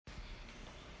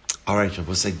All right,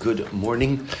 we'll say good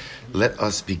morning. Let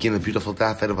us begin a beautiful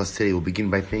daf ahead of us today. We'll begin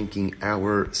by thanking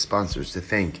our sponsors, to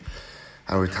thank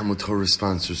our Talmud Torah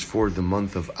sponsors for the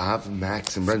month of Av,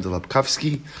 Max and Brenda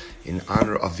Lapkovsky, in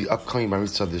honor of the upcoming bar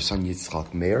mitzvah of their son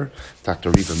Yitzchak Meir,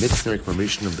 Dr. Riva Mitzner, in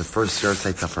commemoration of the first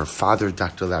yahrzeit of her father,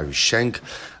 Dr. Larry Schenk,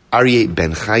 Aryeh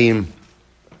Ben Chaim,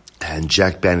 and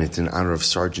Jack Bennett, in honor of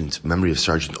memory of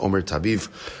Sergeant Omer Tabiv,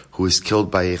 who was killed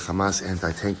by a Hamas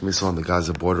anti-tank missile on the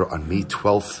Gaza border on May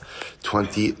 12th,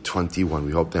 2021.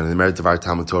 We hope that in the merit of our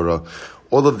Talmud Torah,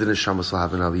 all of the neshamas will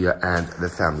have an aliyah and the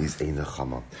families a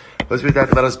nechama. Let's read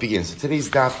that. Let us begin. So today's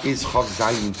daf is Chav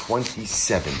Zayin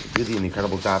 27. Really an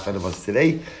incredible daf out of us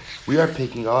today. We are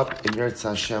picking up in Yeretz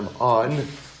Hashem on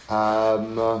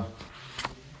Chav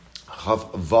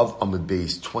Vav Amud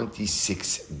Beis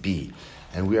 26b.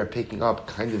 And we are picking up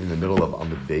kind of in the middle of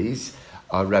Amud Beis,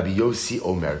 Rabbi Yossi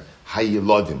Omer,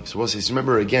 Hayilodim. So we'll say, so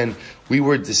remember again, we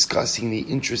were discussing the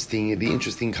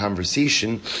interesting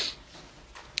conversation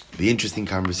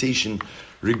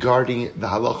regarding the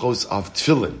halachos of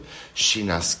tefillin.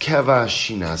 Shinas keva,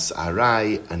 shinas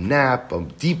arai, a nap, a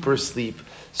deeper sleep.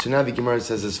 So now the Gemara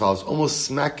says as follows, almost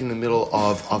smack in the middle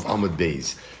of Amud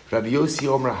Beis. Rabbi Yossi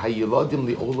Omer, Hayilodim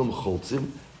li'olam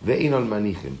choltzim, ve'enon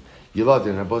manichim.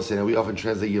 Yiladim, Rabbi said, we often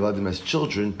translate Yiladim as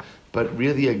children, but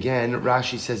really again,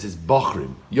 Rashi says it's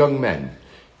Bachrim, young men.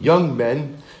 Young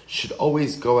men should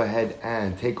always go ahead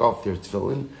and take off their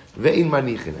tefillin, ve'in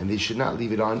manichin, and they should not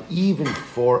leave it on even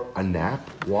for a nap.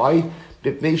 Why?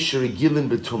 Because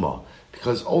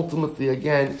ultimately,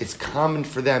 again, it's common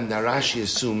for them. Now Rashi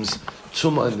assumes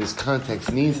Tumah in this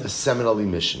context means a seminal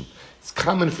emission. It's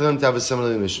common for them to have a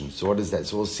seminal emission. So what is that?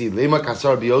 So we'll see. Lema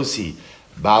kasar biosi.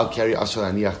 Baal Keri Asur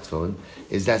Aniach Tefillin.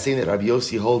 Is that saying that Rabbi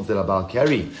Yossi holds that a Baal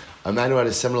Keri, a man who had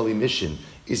a seminal emission,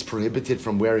 is prohibited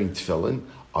from wearing tefillin?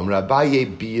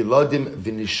 Rabaye biyiladim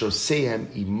v'nishosehem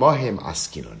imahem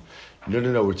askinon.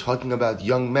 No. We're talking about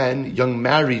young men, young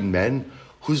married men,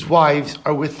 whose wives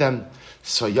are with them.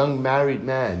 So a young married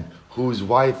man whose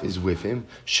wife is with him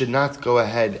should not go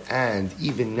ahead and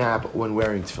even nap when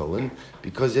wearing tefillin,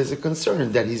 because there's a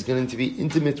concern that he's going to be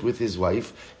intimate with his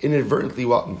wife he's going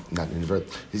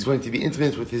to be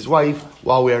intimate with his wife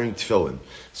while wearing tefillin.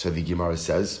 So the Gemara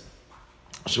says,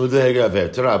 the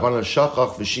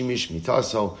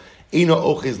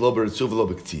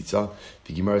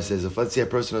Gemara says, if let's say a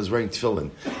person was wearing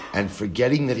tefillin and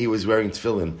forgetting that he was wearing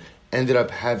tefillin ended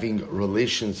up having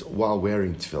relations while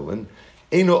wearing tefillin,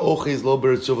 so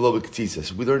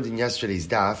we learned in yesterday's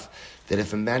daf that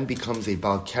if a man becomes a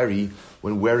Baal Keri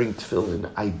when wearing tefillin,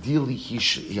 ideally he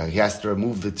has to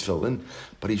remove the tefillin,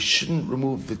 but he shouldn't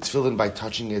remove the tefillin by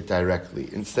touching it directly.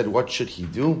 Instead, what should he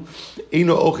do?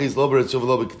 Now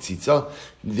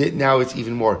it's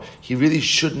even more. He really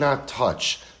should not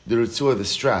touch the ritzua, the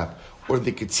strap, or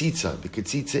the ketzitza. The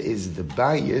ketzitza is the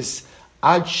bayis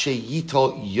ad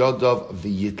sheyitol yodav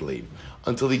v'yitlev,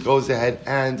 until he goes ahead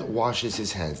and washes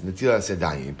his hands.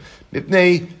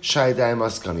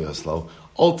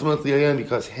 Ultimately, again,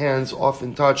 because hands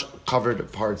often touch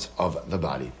covered parts of the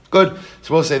body. Good.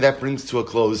 So we'll say that brings to a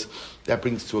close our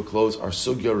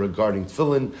sugya regarding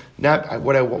tefillin. Now,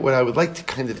 what I would like to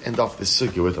kind of end off this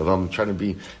sugya with, although I'm trying to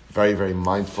be very, very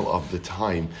mindful of the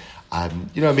time.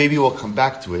 Maybe we'll come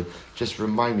back to it. Just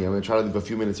remind me, I'm going to try to leave a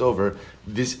few minutes over,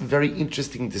 this very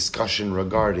interesting discussion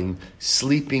regarding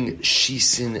sleeping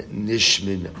shisin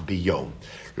nishmin biyom.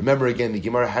 Remember again, the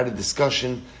Gemara had a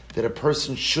discussion that a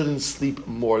person shouldn't sleep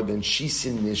more than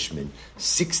shisin nishmin,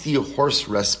 60 horse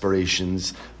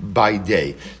respirations by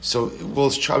day. So I'm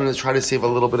going to try to save a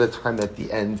little bit of time at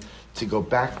the end to go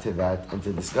back to that and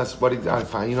to discuss what exactly.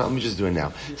 Fine, let me just do it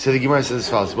now. So the Gemara says as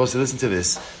follows. So listen to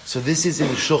this. So this is in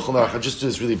Shulchan Aruch. I'll just do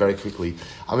this really very quickly.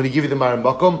 I'm going to give you the Maram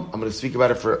Makom. I'm going to speak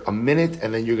about it for a minute,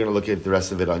 and then you're going to look at the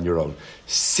rest of it on your own.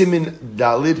 Simin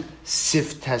Dalid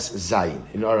Siftes Zayin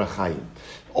in Aruch Chaim.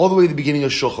 All the way to the beginning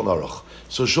of Shulchan Aruch.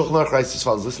 So Shulchan Aruch writes as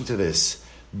follows. Listen to this.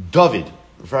 David,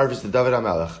 refers to David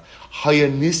HaMelech, Haya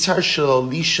Nisar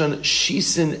Shalalishan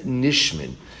Shisin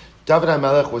Nishmin. David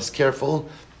HaMelech was careful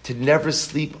to never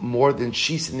sleep more than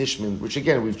Shis Nishmin, which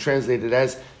again we've translated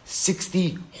as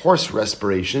 60 horse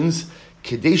respirations.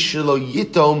 Kedei shelo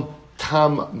yitom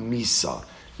tam misa.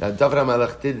 Now David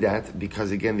HaMelech did that because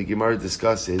again the Gemara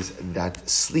discusses that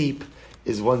sleep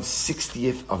is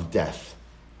 1/60th of death.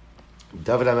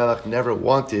 David HaMelech never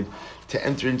wanted to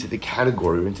enter into the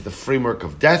category or into the framework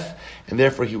of death, and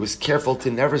therefore he was careful to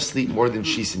never sleep more than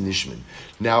Shis Nishmin.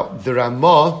 Now the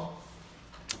Ramah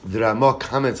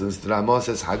comments on this. The Ramah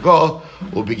says, Hagah,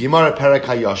 Ubigimara Perak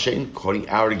HaYashin, quoting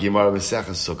our Gemara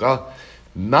Maseches Sukkah,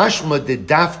 Mashma de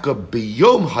dafka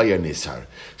biyom hayanishar.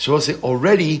 So we'll say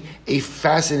already a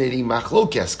fascinating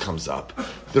machlokes comes up.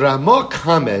 The Ramah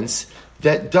comments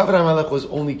that David HaMelech was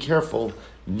only careful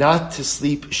not to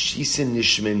sleep shisin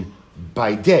nishmin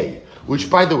by day, which,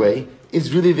 by the way,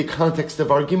 is really the context of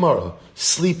our Gemara,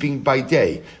 sleeping by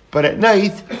day. But at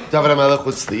night, David HaMelech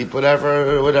would sleep,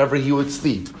 whatever he would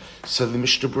sleep. So the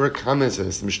Mishnah Berurah comments on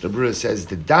this. The Mishnah Berurah says,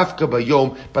 the dafka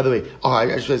bayom, by the way,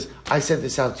 I sent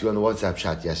this out to you on the WhatsApp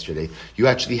chat yesterday. You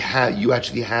actually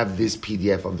have this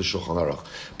PDF of the Shulchan Aruch.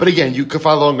 But again, you can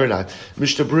follow along or not.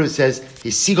 Mishnah Berurah says,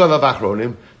 Hisigon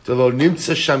avachronim, Delo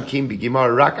nimtza shamkim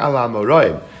b'gimar rak ala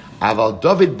amoraim. Aval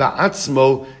David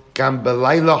ba'atzmo gam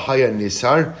belayla haya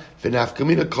nisar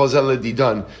v'nafkamina kozel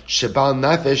ledidan shebal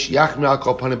nafesh yachmi al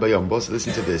kol panim bayom. Both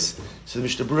listen to this. So the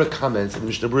Mishnah Berurah comments, and the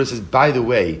Mishnah Berurah says, by the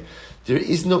way, there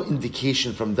is no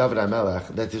indication from David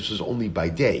HaMelech that this was only by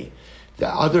day.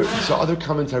 Other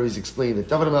commentaries explain that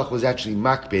David HaMelech was actually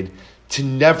makbid to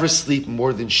never sleep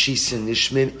more than shisin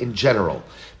nishmin in general,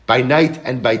 by night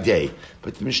and by day.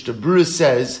 But the Mishnah Berurah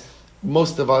says,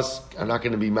 most of us are not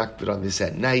going to be makbid on this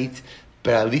at night,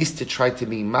 but at least to try to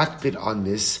be makbid on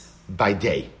this by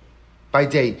day. By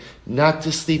day, not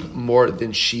to sleep more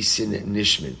than shisin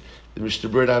nishmin. The Mishnah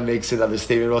Berurah makes another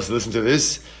statement. Also, listen to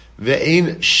this: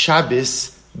 Ve'ein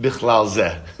Shabbos bichlal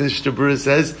zeh. The Mishnah Berurah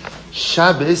says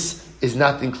Shabbos is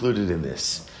not included in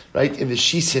this, right? In the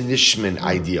shisin nishmin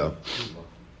idea.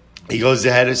 He goes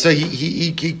ahead, so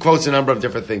he quotes a number of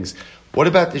different things. What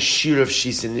about the shir of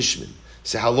shisin nishmin?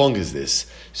 So how long is this?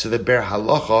 So the Ber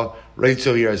Halacha writes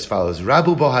over here as follows: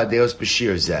 Rabu bohadeos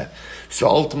b'shir zeh. So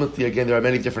ultimately, again, there are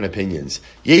many different opinions.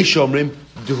 Yesh omrim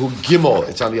duhu gimel.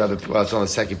 It's on the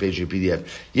second page of your PDF.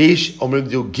 Yesh omrim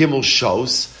duhu gimel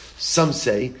shows. Some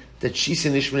say that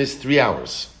shisin nishmin is 3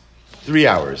 hours. 3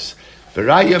 hours.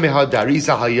 V'raya mehad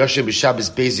Arizal hayoshem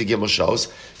b'Shabbos b'ezi gimel shows.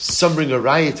 Some bring a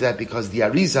raya to that because the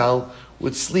Arizal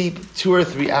would sleep 2 or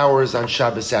 3 hours on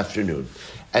Shabbos afternoon.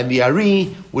 And the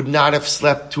Ari would not have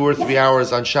slept 2 or 3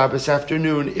 hours on Shabbos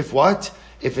afternoon if what?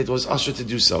 If it was usher to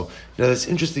do so. Now that's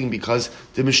interesting because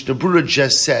the Mishnah Berurah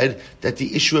just said that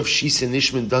the issue of shisin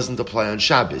nishmin doesn't apply on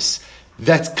Shabbos.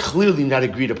 That's clearly not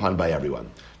agreed upon by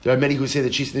everyone. There are many who say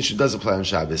that shisin nishmin does apply on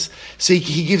Shabbos. So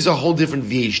he gives a whole different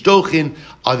v'yesh dochin.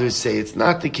 Others say it's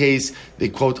not the case. They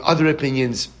quote other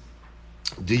opinions.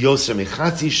 The Yoser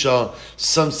Mechatzisha,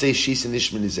 some say shisin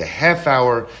nishmin is a half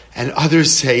hour, and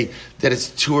others say that it's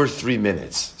 2 or 3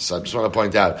 minutes. So I just want to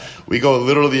point out, we go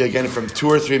literally again from 2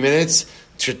 or 3 minutes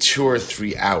to 2 or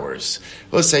 3 hours.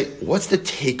 Let's say, what's the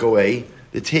takeaway?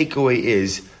 The takeaway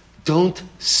is, don't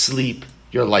sleep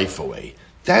your life away.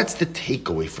 That's the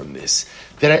takeaway from this.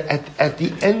 That at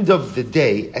the end of the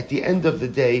day,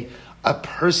 a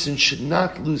person should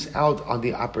not lose out on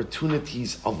the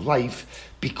opportunities of life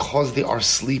because they are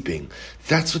sleeping.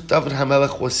 That's what David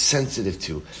HaMelech was sensitive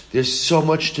to. There's so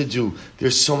much to do.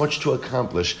 There's so much to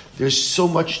accomplish. There's so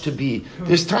much to be.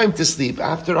 There's time to sleep.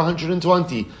 After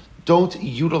 120, don't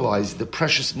utilize the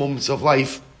precious moments of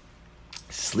life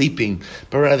sleeping,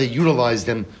 but rather utilize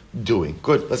them doing.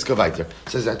 Good, let's go weiter.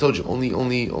 Says, I told you, only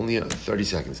 30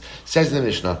 seconds. Says in the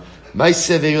Mishnah, we'll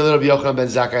say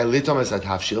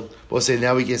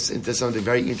now we get into some of the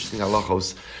very interesting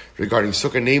halachos regarding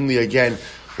sukkah, namely again,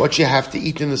 what you have to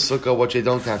eat in the sukkah, what you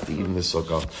don't have to eat in the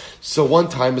sukkah. So one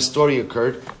time a story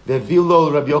occurred, they brought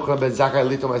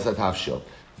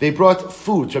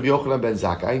food to Rabbi Yochanan ben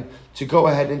Zakkai to go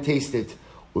ahead and taste it.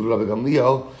 With Rabbi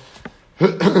Gamliel,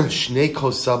 Shnei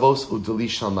kosavos udali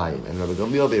shamayim. And Rabbi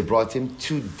Gamliel, they brought him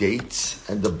 2 dates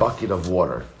and a bucket of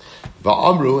water.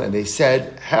 Va'amru, and they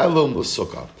said, Halom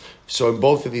l'sukkah. So in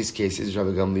both of these cases,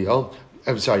 Rabbi Gamliel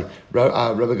and Rabbi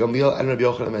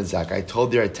Yochanan ben Zakkai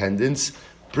told their attendants,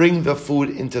 bring the food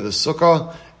into the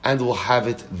sukkah and we'll have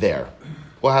it there.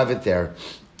 We'll have it there.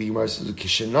 The Gemara says,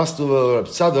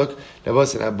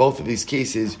 in both of these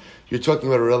cases, you're talking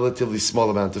about a relatively small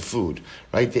amount of food,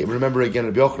 right? Remember again,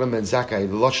 Rabbi Yochanan ben Zakkai,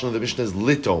 the lashon of the Mishnah is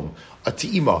litom, a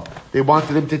te'ima. They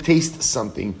wanted him to taste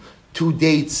something. 2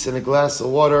 dates and a glass of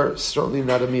water, certainly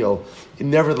not a meal.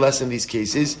 Nevertheless, in these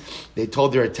cases, they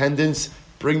told their attendants,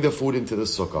 bring the food into the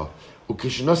sukkah.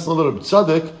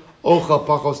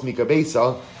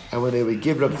 And when they would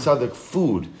give Reb Tzadok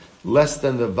food less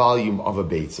than the volume of a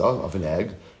beitza, of an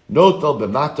egg, notel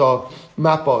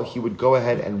b'mata, he would go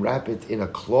ahead and wrap it in a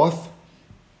cloth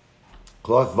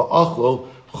va'achlo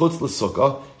chutz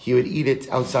l'sukkah, he would eat it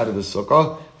outside of the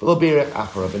sukkah,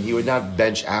 and he would not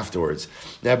bench afterwards.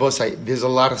 Now, there's a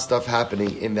lot of stuff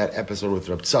happening in that episode with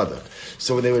Reb Tzadok.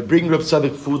 So when they would bring Reb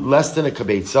Tzadok food less than a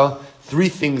kabetza, 3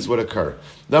 things would occur.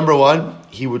 Number 1,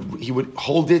 he would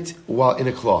hold it while in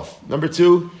a cloth. Number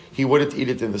 2, he wouldn't eat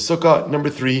it in the sukkah. Number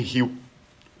 3, he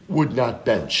would not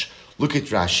bench. Look at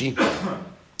Rashi.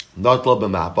 Natal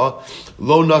b'mapa,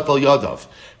 lo natal yadav.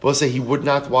 We'll say he would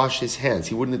not wash his hands.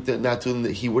 He wouldn't do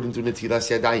netilas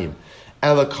yadayim.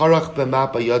 Ela karach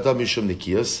b'mapa yadav mishum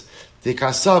nikiyos.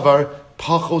 Dekasavar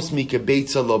pachos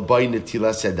mikebeitza lo bay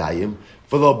netilas yadayim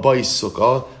v'lo bay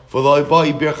sukkah v'lo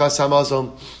bay birchas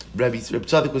hamazon. Reb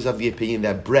Tzadok was of the opinion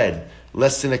that bread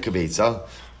less than a kibetza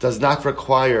does not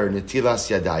require netilas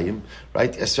yadayim,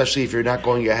 right? Especially if you're not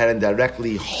going ahead and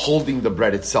directly holding the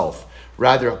bread itself,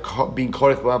 rather being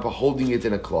korech b'mapa, holding it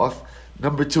in a cloth.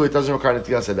 Number 2, it doesn't require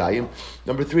netilas yadayim.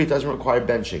 Number 3, it doesn't require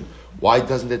benching. Why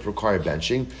doesn't it require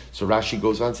benching? So Rashi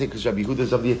goes on to say, because Rabbi Yehuda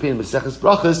is of the opinion, Maseches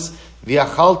Brachos,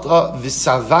 v'yachalta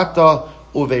v'savata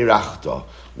uveirachta.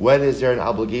 When is there an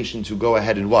obligation to go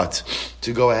ahead and what?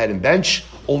 To go ahead and bench?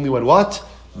 Only when what?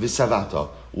 V'savata.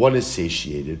 One is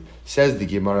satiated. Says the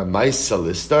Gemara, Maisa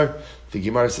Listar. The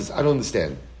Gemara says, I don't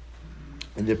understand.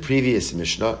 In the previous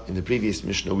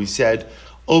Mishnah, we said,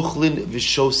 Ochlin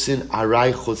v'shosin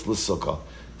arai chutz l'sukkah.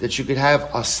 That you could have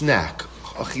a snack,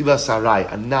 achilas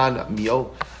arai, a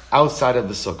non-meal, outside of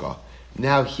the sukkah.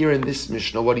 Now here in this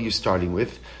Mishnah, what are you starting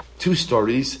with? 2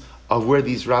 stories of where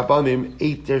these Rabbanim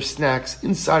ate their snacks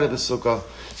inside of the sukkah.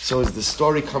 So is the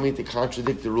story coming to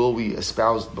contradict the rule we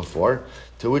espoused before?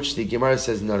 To which the Gemara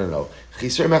says, no. In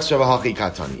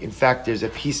fact, there's a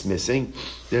piece missing.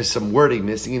 There's some wording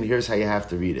missing, and here's how you have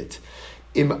to read it.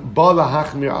 Im bala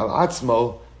hachmir al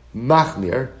atzmo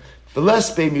machmir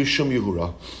v'lespe mishum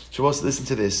yuhura. So also listen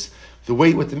to this. The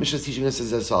way what the Mishnah is teaching us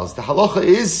is as follows. The halacha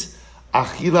is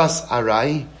achilas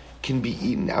arai can be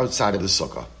eaten outside of the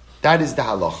sukkah. That is the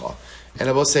halacha. And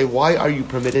I will say, why are you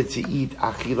permitted to eat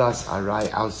achilas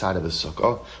arai outside of the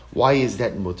sukkah? Why is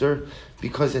that mutter?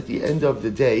 Because at the end of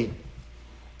the day,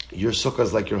 your sukkah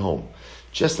is like your home.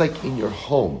 Just like in your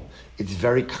home, it's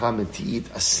very common to eat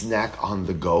a snack on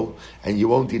the go, and you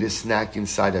won't eat a snack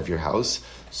inside of your house.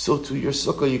 So to your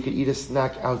sukkah, you can eat a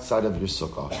snack outside of your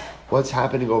sukkah. What's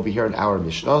happening over here in our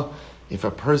Mishnah? If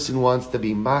a person wants to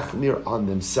be machmir on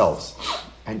themselves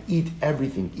and eat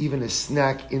everything, even a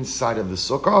snack inside of the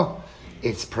sukkah,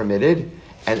 it's permitted.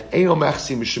 And eino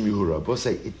machsi mishum yuhura. Both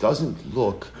say it doesn't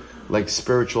look like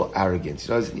spiritual arrogance.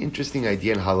 There's an interesting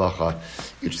idea in halacha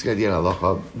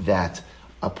that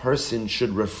a person should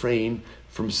refrain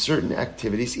from certain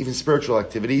activities, even spiritual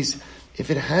activities, if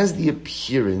it has the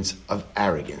appearance of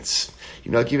arrogance.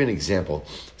 I'll give you an example.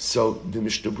 So the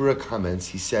Mishnah Berurah comments,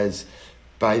 he says,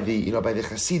 by the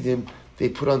Hasidim, they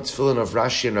put on tefillin of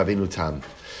Rashi and Rabbeinu Tam.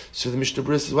 So the Mishnah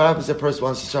Berurah says, what happens if a person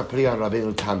wants to start putting on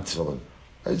Rabbeinu Tam tefillin?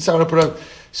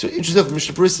 So interesting, the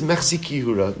Mishnah Berurah says, Mechsi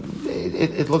kihura.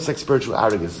 It looks like spiritual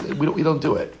arrogance. We don't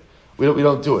do it. We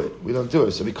don't do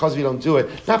it. So because we don't do it,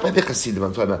 not by the Hasidim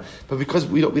I'm talking about, but because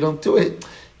we don't do it,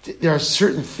 there are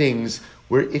certain things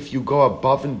where if you go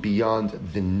above and beyond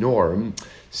the norm,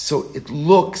 so it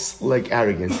looks like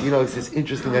arrogance. It's this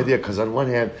interesting idea, because on one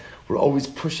hand, we're always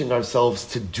pushing ourselves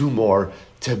to do more,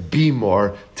 to be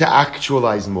more, to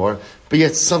actualize more, but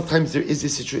yet sometimes there is a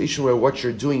situation where what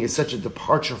you're doing is such a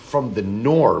departure from the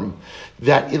norm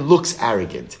that it looks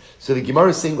arrogant. So the Gemara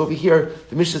is saying over here,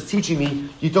 the Mishnah is teaching me,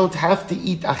 you don't have to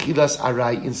eat achilas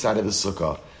arai inside of the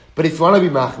sukkah. But if you want to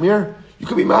be machmir, you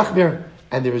could be machmir.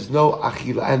 And there is no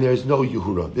achila, and there is no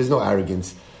yuhura. There's no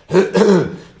arrogance. The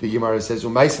Gemara says,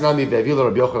 "U'maisinami ve'avilo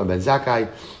Rabbi Yochanan ben Zakkai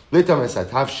litam esat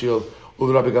havshil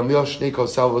u'Rabbi Gamliel shnei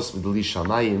kosavos v'deli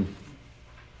shamayim."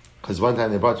 Because one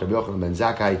time they brought Rabbi Yochanan ben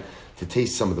Zakkai to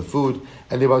taste some of the food,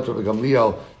 and they brought Rabbi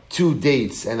Gamliel 2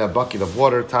 dates and a bucket of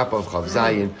water, top of chav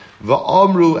zayin.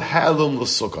 Va'amru halum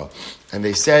l'sukkah, and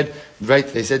they said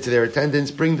to their attendants,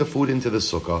 bring the food into the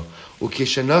sukkah.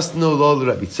 U'kishanasnu lo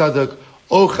Rabbi Tzadok.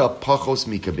 Ocha pachos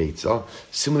mikabetza.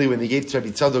 Similarly, when they gave to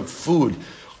Rabbi Tzadok food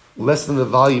less than the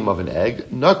volume of an egg,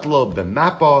 natlo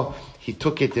b'mapa, he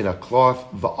took it in a cloth.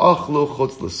 Va'achlo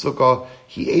chutz l'sukkah,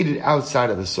 he ate it outside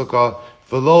of the sukkah.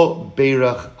 V'lo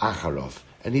beirach acharov,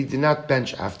 and he did not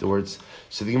bench afterwards.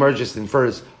 So the Gemara just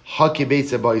infers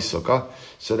hakibetza by sukkah.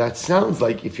 So that sounds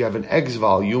like if you have an egg's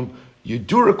volume, you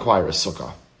do require a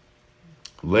sukkah.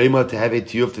 Lema to have it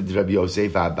tiyuf to Rabbi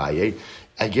Yosef Abaye.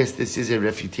 I guess this is a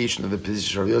refutation of the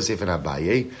position of Yosef and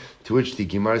Abaye, to which the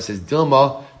Gemara says,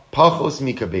 Dilma, pachos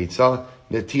mikabetza,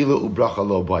 netila ubracha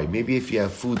lo boy. Maybe if you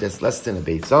have food that's less than a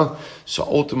betza, so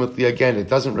ultimately, again, it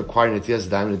doesn't require netilas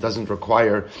daim, it doesn't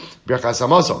require brachas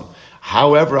hamazon.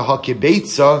 However,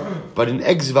 hakibetza, but in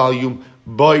X volume,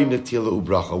 boy netila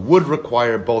ubracha, would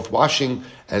require both washing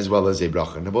as well as a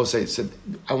bracha. And both say, so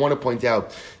I want to point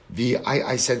out,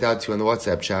 I sent out to you on the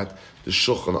WhatsApp chat, the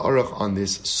Shulchan Aruch on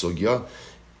this sugya.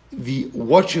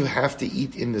 What you have to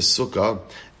eat in the sukkah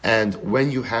and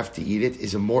when you have to eat it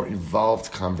is a more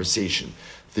involved conversation.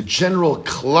 The general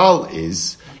klal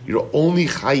is you're only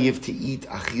chayiv to eat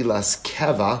achilas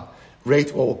keva, right?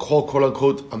 What we'll call, quote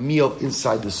unquote, a meal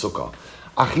inside the sukkah.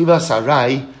 Achilas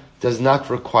arai does not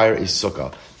require a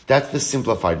sukkah. That's the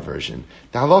simplified version.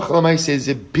 The halacha l'maaseh is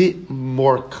a bit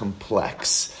more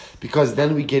complex because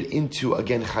then we get into,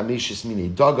 again, chameshis minei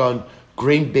dagan,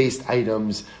 grain-based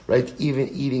items, right? Even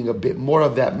eating a bit more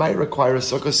of that might require a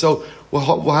sukkah. So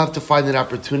we'll have to find an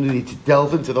opportunity to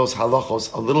delve into those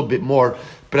halachos a little bit more.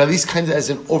 But at least kind of as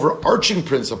an overarching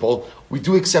principle, we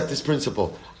do accept this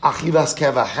principle. Achilas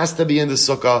keva has to be in the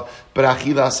sukkah, but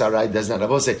achilas arai does not. I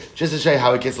will say, just to show you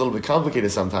how it gets a little bit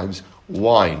complicated sometimes,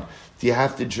 wine. Do you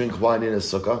have to drink wine in a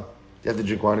sukkah? Do you have to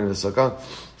drink wine in a sukkah?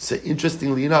 So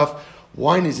interestingly enough,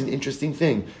 wine is an interesting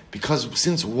thing because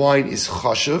since wine is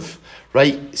chashuv,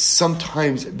 right?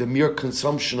 Sometimes the mere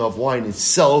consumption of wine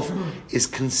itself is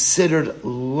considered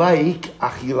like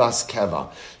achilas keva.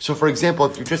 So, for example,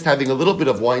 if you're just having a little bit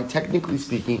of wine, technically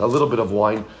speaking, a little bit of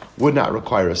wine would not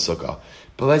require a sukkah.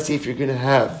 But let's say if you're going to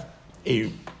have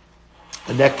an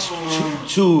extra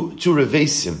two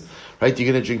revesim, right?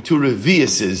 You're going to drink 2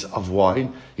 reviuses of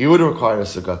wine. You would require a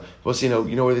sukkah. Well, so,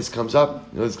 you know where this comes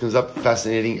up?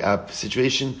 Fascinating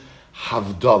situation.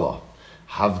 Havdalah.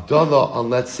 Havdalah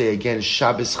on, let's say, again,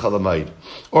 Shabbos Chalamayid.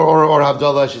 Or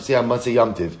Havdalah, I should say, on Matzah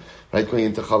Yom Tiv, right? Going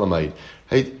into Chalamayid.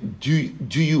 Right? Do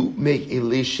you make a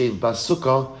leishev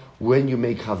basukah when you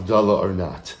make Havdalah or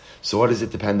not? So what does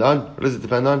it depend on?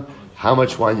 How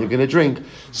much wine you're going to drink.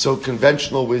 So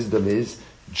conventional wisdom is,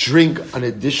 drink an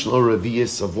additional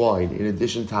revius of wine in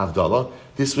addition to Havdalah.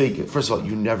 This way, first of all,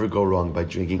 you never go wrong by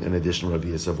drinking an additional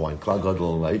revius of wine. Klal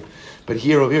gadol in life. But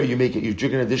over here, you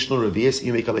drink an additional revius,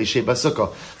 you make a leishei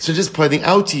basukah. So just pointing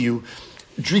out to you,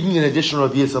 drinking an additional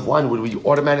revius of wine, would we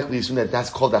automatically assume that that's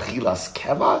called achilas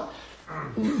keva?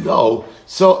 No.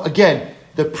 So again,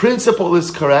 the principle is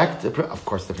correct. Of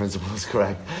course, the principle is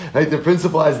correct. Right? The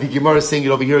principle, as the Gemara is saying it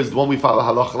over here, is the one we follow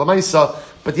halacha l'maisa,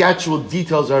 but the actual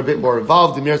details are a bit more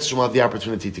involved. The Meretz will have the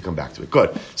opportunity to come back to it.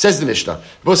 Good. Says the Mishnah.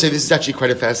 Both say this is actually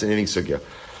quite a fascinating sugya.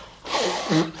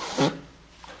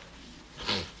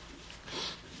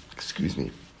 Excuse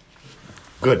me.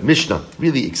 Good. Mishnah.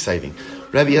 Really exciting.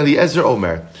 Rabbi Eliezer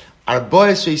Omer.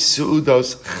 Arboesei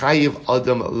su'udos chayiv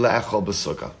adam le'echol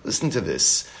b'sukkah. Listen to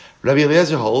this. Rabbi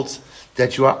Eliezer holds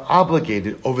that you are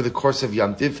obligated over the course of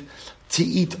Yom Tiv to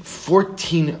eat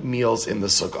 14 meals in the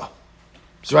sukkah.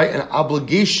 So, right, an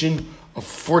obligation of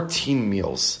 14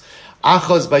 meals.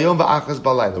 Achaz bayom va'achaz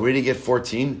balayla. Where do you get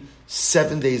 14?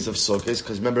 7 days of Sukkot,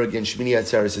 because remember again, Shmini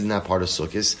Atzeres is not part of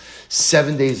Sukkot.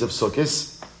 7 days of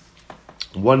Sukkot,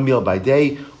 1 meal by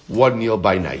day, 1 meal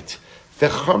by night. The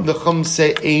Chacham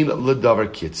say ein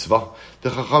ledavar kitzvah. The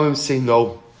Chachamim say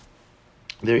no,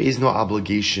 there is no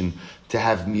obligation to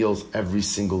have meals every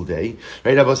single day.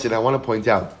 Right, Abba said, I want to point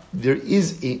out, there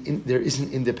is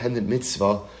an independent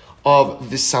mitzvah of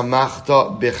the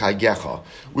samachta bechagecha,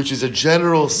 which is a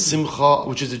general simcha,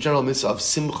 which is a general mitzvah of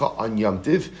simcha on Yom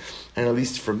Tiv, and at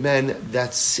least for men,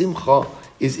 that simcha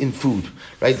is in food,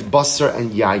 right? Basar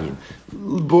and yayin.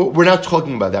 But we're not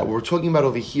talking about that. What we're talking about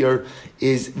over here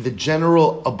is the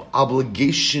general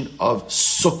obligation of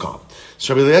sukkah.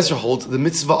 So Rabbi Eliezer holds the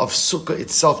mitzvah of sukkah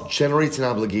itself generates an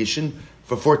obligation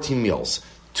for 14 meals.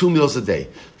 2 meals a day.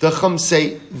 The Chum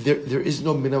say there is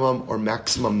no minimum or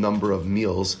maximum number of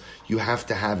meals you have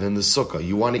to have in the sukkah.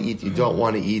 You want to eat, you don't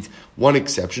want to eat. One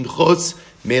exception, chutz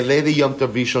me'leil Yom Tov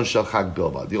Rishon shel Chag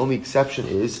Bilva. The only exception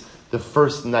is the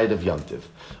first night of Yom Tiv.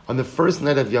 On the first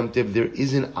night of Yom Tiv, there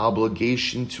is an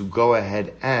obligation to go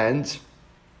ahead and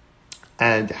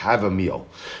have a meal.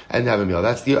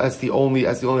 That's the only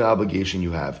obligation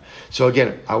you have. So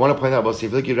again, I want to point out about if you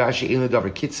look at Rashi in the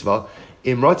davar kitzvah.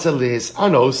 Imratza lehis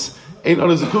anos, ein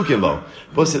anos ukukin lo.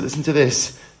 But listen to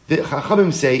this. The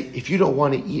Chachamim say, if you don't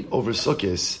want to eat over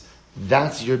Sukkos,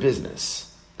 that's your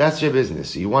business. That's your business.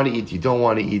 So you want to eat, you don't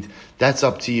want to eat, that's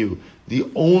up to you.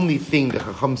 The only thing the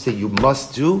Chachamim say you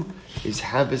must do is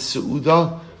have a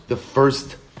Su'udah the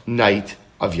first night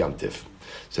of Yom Tiv.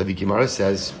 So the Gemara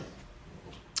says,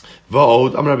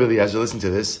 Va'od, Amar Rabbi Eliezer, listen to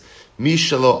this.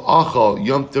 Mishalo achal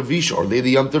Yom Tov Rishon, or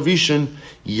Leili Yom Tov Rishon,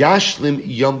 Yashlim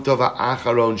Yom Tov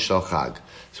Acharon Shel Chag.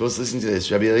 So let's listen to this.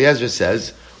 Rabbi Eliezer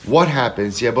says, what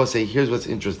happens? Yabba say, here's what's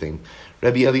interesting.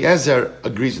 Rabbi Eliezer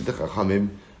agrees with the Chachamim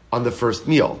on the first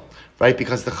meal, right?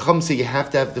 Because the Chacham say you have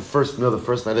to have the first meal the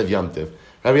first night of Yom Tov.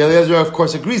 Rabbi Eliezer, of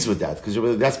course, agrees with that, because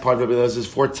that's part of Rabbi Eliezer's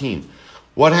 14.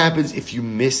 What happens if you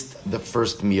missed the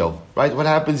first meal, right? What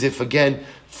happens if, again,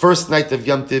 first night of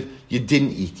Yom Tiv, you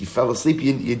didn't eat. You fell asleep,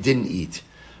 you didn't eat.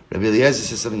 Rabbi Eliezer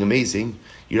says something amazing.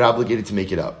 You're obligated to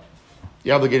make it up.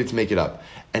 You're obligated to make it up.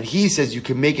 And he says you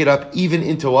can make it up even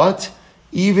into what?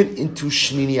 Even into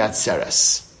Shmini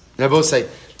Atzeres. Now both say,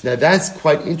 now that's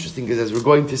quite interesting because as we're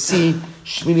going to see,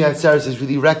 Shmini Atzeres is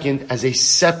really reckoned as a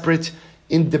separate,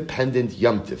 independent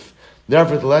Yom Tiv.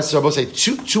 Nevertheless, Rabbi say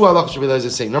two halachas Rabbi Eliezer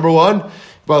is saying. Number one,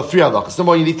 well, 3 halachas.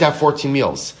 Number one, you need to have 14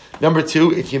 meals. Number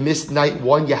two, if you missed night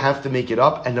 1, you have to make it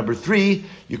up. And number 3,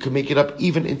 you can make it up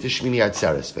even into Shmini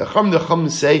Atzeres. The Chum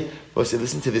say,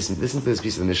 listen to this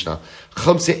piece of the Mishnah.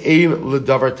 Chum say, Eim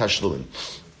ledavar tashluin.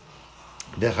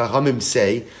 The Chachamim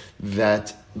say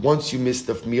that once you miss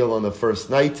the meal on the first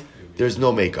night, there's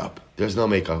no makeup.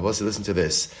 Listen to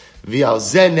this. V'al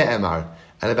zeh ne'emar.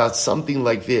 And about something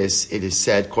like this, it is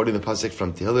said, quoting the pasuk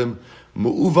from Tehillim,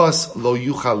 Mu'uvas lo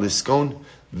yuchal liskon,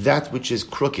 that which is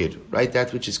crooked, right?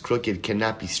 That which is crooked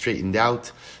cannot be straightened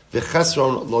out.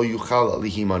 V'chesron lo yuchal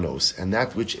lihimanos, and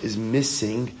that which is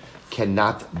missing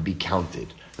cannot be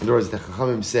counted. In other words, the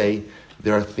Chachamim say,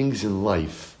 there are things in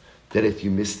life that if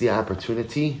you miss the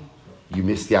opportunity, you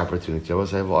miss the opportunity.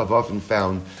 I've often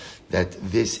found that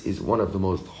this is one of the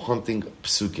most haunting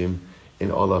psukim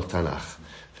in all of Tanakh.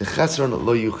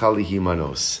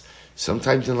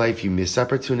 Sometimes in life you miss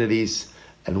opportunities,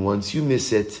 and once you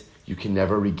miss it, you can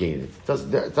never regain it.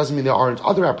 It doesn't mean there aren't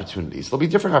other opportunities. There'll be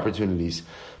different opportunities.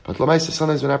 But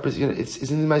sometimes when it's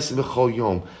in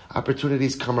the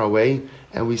opportunities come our way,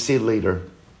 and we say later,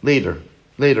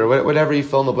 whatever you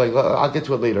fill in the blank, I'll get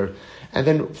to it later. And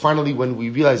then finally when we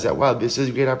realize that, wow, this is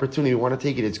a great opportunity, we want to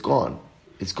take it, it's gone.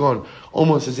 It's gone.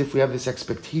 Almost as if we have this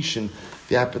expectation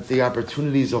that the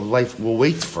opportunities of life will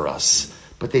wait for us,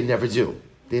 but they never do.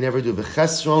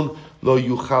 V'chesron lo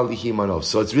yuchal lihimanos.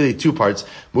 So it's really 2 parts.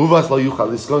 Muvas lo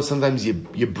yuchal liskon. Sometimes you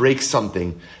break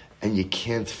something and you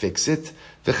can't fix it.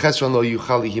 V'chesron lo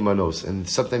yuchal lihimanos. And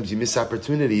sometimes you miss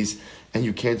opportunities and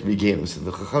you can't regain them. So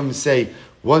the Chacham say,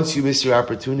 once you miss your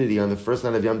opportunity on the first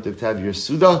night of Yom Tov to have your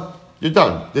Suda, you're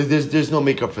done. There's no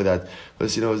makeup for that.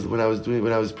 But when I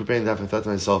was preparing that, I thought to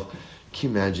myself, can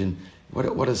you imagine what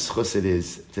a schus it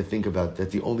is to think about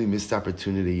that the only missed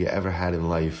opportunity you ever had in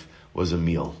life was a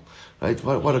meal, right?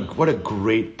 What a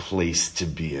great place to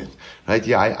be in, right?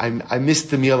 Yeah, I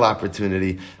missed the meal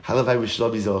opportunity. Halavai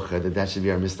v'shlo bizocha, that should be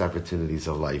our missed opportunities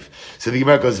of life. So the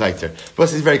Gemara goes weiter.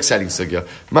 Plus, it's very exciting sugya.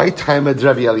 My time at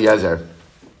Rabbi Eliezer.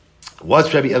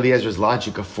 What's Rabbi Eliezer's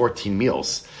logic of 14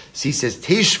 meals? So he says,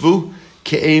 Teishvu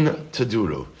ke'ein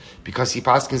taduru. Because he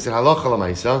paskins that halacha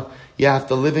l'maisa, you have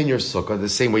to live in your sukkah the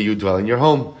same way you dwell in your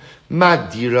home.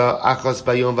 Madira achas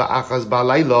bayom va'achas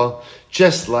ba'layla.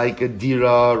 Just like a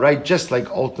dira, right? Just like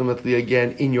ultimately,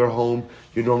 again, in your home,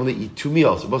 you normally eat 2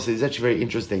 meals. It's actually very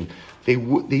interesting. They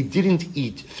didn't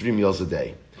eat 3 meals a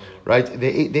day, right? They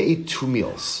ate 2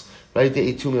 meals, right? They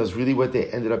ate 2 meals. Really what they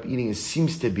ended up eating,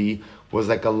 was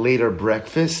like a later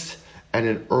breakfast and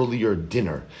an earlier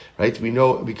dinner, right? We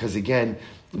know because again,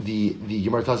 the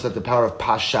Gemara tells us that the power of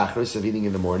pas shachris, of eating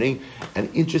in the morning, and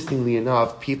interestingly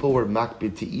enough, people were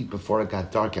makbid to eat before it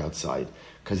got dark outside,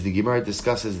 because the Gemara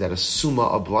discusses that a summa,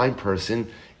 a blind person,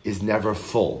 is never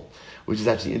full, which is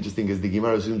actually interesting because the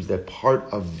Gemara assumes that part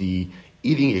of the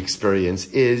eating experience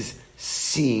is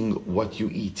seeing what you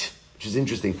eat, which is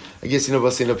interesting. I guess,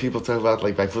 people talk about,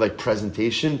 I feel like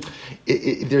presentation.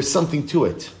 There's something to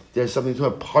it.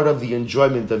 Part of the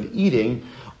enjoyment of eating,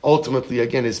 ultimately,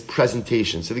 again, is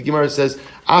presentation. So the Gemara says,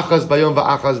 Achaz bayom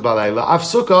va'achaz balayla.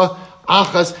 Afsuka,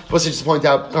 achaz, let's just point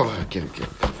out, get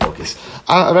focus.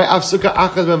 Right, Afsuka,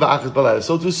 achaz bayom va'achaz balayla.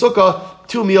 So to sukkah,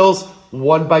 2 meals,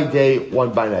 1 by day,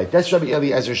 1 by night. That's Rabbi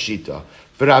Eliezer Shita.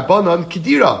 V'rabbanan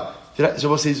kedira. So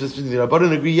we'll say, the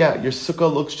Rabbanan agree, yeah, your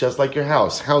sukkah looks just like your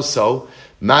house. How so?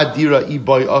 Madira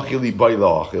iboy achil iboy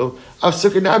lo achil.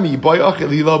 Afsuka nami iboy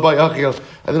achil ilo boy achil.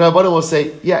 And then Rabbanan will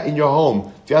say, yeah, in your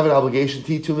home, do you have an obligation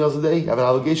to eat 2 meals a day? You have an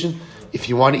obligation? If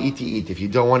you want to eat, you eat. If you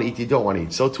don't want to eat, you don't want to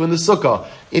eat. So too in the sukkah,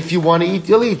 if you want to eat,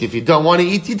 you'll eat. If you don't want to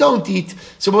eat, you don't eat.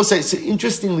 So we'll say, so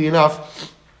interestingly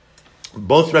enough,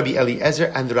 both Rabbi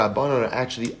Eliezer and the Rabbanan are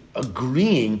actually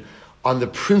agreeing on the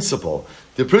principle.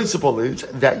 The principle is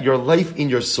that your life in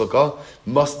your sukkah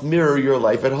must mirror your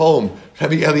life at home.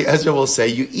 Rabbi Eliezer will say,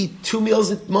 you eat 2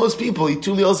 meals, most people eat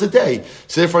 2 meals a day.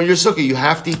 So therefore in your sukkah, you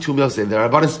have to eat 2 meals a day. The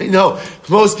Rabbanan say, no,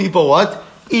 most people what?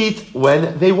 Eat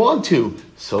when they want to.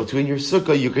 So too in your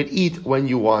sukkah, you could eat when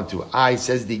you want to.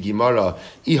 Says the Gemara,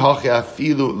 well,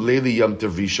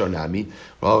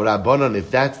 Rabbanan,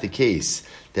 if that's the case,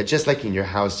 that just like in your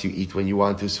house you eat when you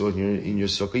want to, so in your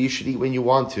sukkah you should eat when you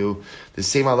want to. The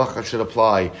same halacha should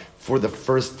apply for the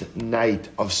first night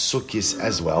of Sukkot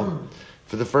as well.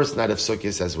 For the first night of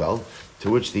Sukkot as well. To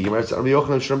which the Gemara says, so in other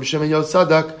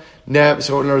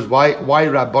words, why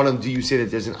Rabbanan do you say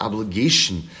that there's an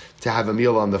obligation to have a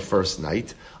meal on the first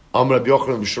night. Amr Rabbi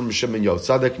Yochanan B'Shur Shimon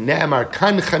Yotzadik Ne'emar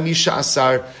Kan Chamisha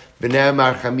Asar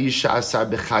V'Ne'emar Chamisha Asar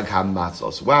B'Chag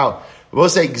HaMatzos. Wow. We'll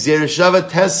say Gzeir Shava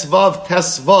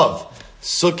Tesvav.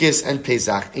 Sukkot and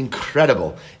Pesach.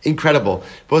 Incredible.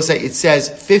 We'll say it says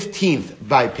 15th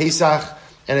by Pesach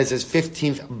and it says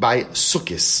 15th by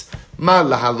Sukkot. Ma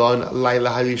lahalon laila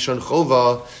harishon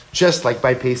chova. Just like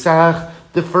by Pesach,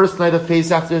 the first night of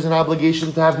Pesach, there's an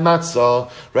obligation to have matzah,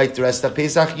 right? The rest of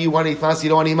Pesach, you want to eat matzah, you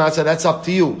don't want to eat matzah, that's up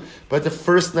to you. But the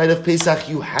first night of Pesach,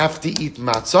 you have to eat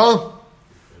matzah.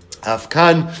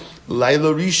 Afkan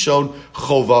laila rishon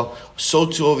chova. So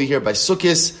too over here by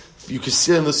Sukkot, you can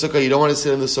sit in the sukkah, you don't want to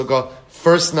sit in the sukkah.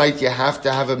 First night, you have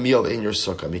to have a meal in your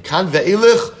sukkah. Mikan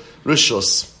ve'ilich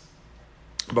rishus.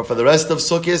 But for the rest of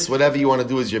Sukkot, whatever you want to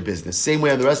do is your business. Same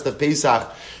way on the rest of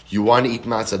Pesach, you want to eat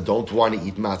matzah, don't want to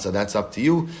eat matzah, that's up to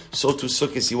you. So to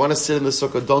Sukkot, you want to sit in the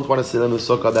sukkah, don't want to sit in the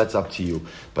sukkah, that's up to you.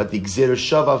 But the Gzeir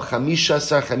Shavav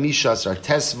Chamishasar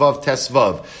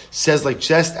Tesvav says like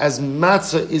just as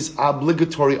matzah is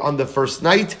obligatory on the first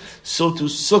night, so to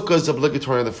sukkah is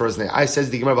obligatory on the first night. I says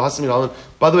the Gemara B'Hasim Yinalan.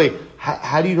 By the way,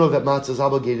 how do you know that matzah is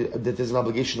obligated? That there's an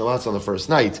obligation to matzah on the first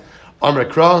night? Amr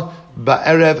Kra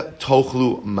ba'erev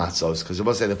tochlu matzos, because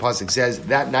the pasuk says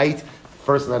that night,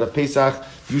 first night of Pesach,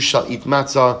 you shall eat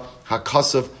matzah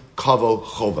hakasav kavo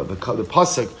chova. The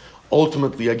pasuk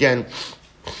ultimately again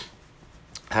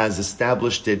has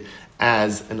established it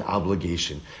as an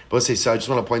obligation. But say, so I just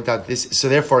want to point out this. So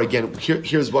therefore, again,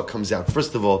 here's what comes out.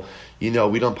 First of all, we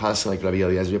don't pass like Rabbi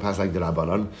Eliezer, we pass like the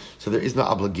Rabbanan. So there is no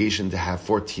obligation to have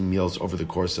 14 meals over the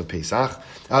course of Pesach.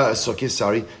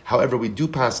 Sukkot. However, we do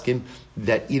paskin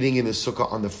that eating in the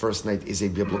sukkah on the first night is a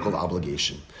biblical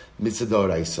obligation. Mitzvah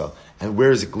d'oraisa. And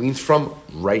where is it gleaned from?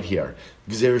 Right here.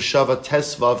 Gzeir Shava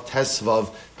Tesvav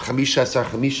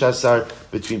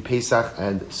Chamishasar between Pesach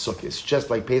and Sukkot. Just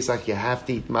like Pesach, you have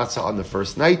to eat matzah on the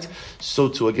first night. So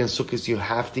too, again, Sukkot, you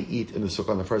have to eat in the sukkah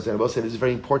on the first night. I will say this is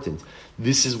very important.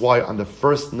 This is why on the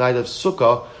first night of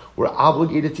Sukkah, we're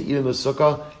obligated to eat in the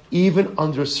sukkah, even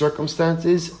under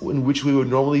circumstances in which we would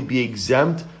normally be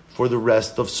exempt for the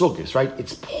rest of Sukkot, right?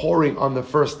 It's pouring on the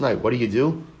first night. What do you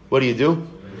do?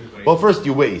 Well, first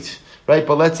you wait, right?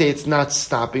 But let's say it's not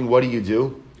stopping. What do?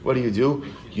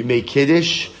 You make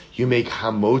Kiddush, you make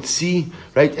Hamotzi,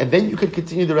 right? And then you could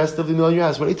continue the rest of the meal in your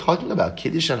house. What are you talking about?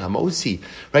 Kiddush and Hamotzi,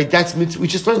 right? That's we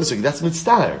just learned this. That's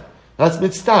mitzvah. That's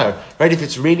mitzvah, right? If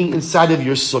it's raining inside of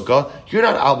your sukkah, you're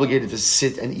not obligated to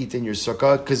sit and eat in your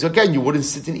sukkah, because again, you wouldn't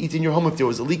sit and eat in your home if there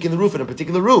was a leak in the roof in a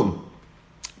particular room.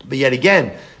 But yet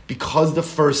again, because the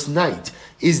first night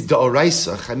is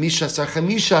da'oraisa,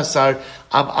 chamishasar,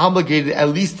 I'm obligated at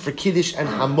least for Kiddush and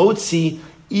Hamotzi,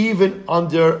 even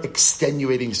under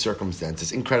extenuating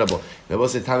circumstances. Incredible. Now,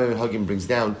 also, Tamim Hagim brings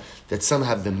down that some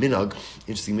have the minhag,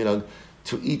 interesting minhag,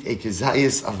 to eat a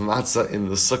kezayis of matzah in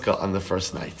the sukkah on the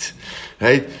first night,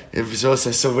 right?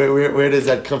 So where does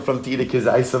that come from, to eat a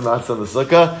kezayis of matzah in the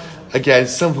sukkah? Again,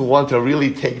 some who want to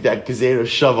really take that Gzeir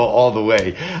Shava all the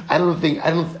way.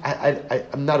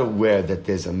 I'm not aware that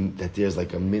there's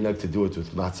like a minhag to do it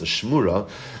with matzah shmura.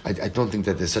 I don't think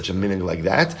that there's such a minhag like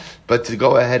that. But to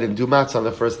go ahead and do matzah on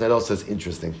the first night also is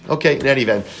interesting. Okay, in any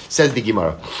event, says the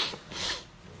Gemara.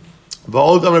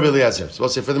 V'od Rabbi Eliezer. So we'll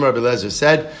say for the Rabbi Eliezer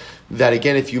said that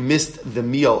again, if you missed the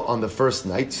meal on the first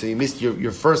night, so you missed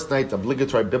your first night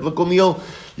obligatory biblical meal,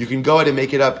 you can go ahead and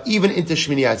make it up even into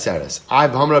Shmini Atzeres.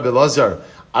 I've Rabbi Eliezer,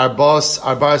 Arbas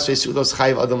Reisudos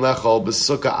Chayiv Adam Lechol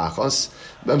B'Sukkah Achas.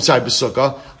 I'm sorry,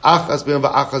 B'Sukkah Achas B'Yom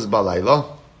V'Achas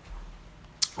B'Layla.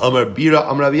 Amar Bira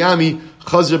Amar Rabbi Ami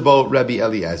Chazer Bo Rabbi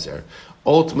Eliezer.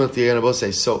 Ultimately, I will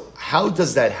say, so how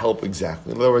does that help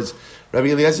exactly? In other words, Rabbi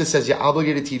Eliezer says you're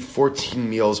obligated to eat 14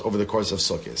 meals over the course of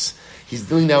Sukkot. He's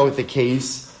dealing now with the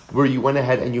case where you went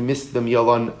ahead and you missed the meal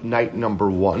on night number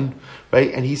 1,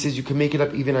 right? And he says you can make it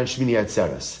up even on Shmini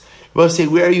Atzeres. We'll say,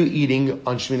 where are you eating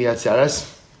on Shmini Atzeres?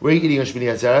 Where are you eating on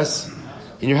Shmini Atzeres?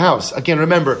 In your house. Again,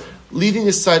 remember, leaving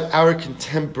aside our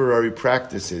contemporary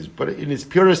practices, but in its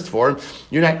purest form,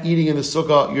 you're not eating in the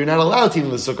sukkah, you're not allowed to eat in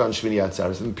the sukkah on Shmini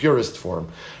Atzeres, in the purest form.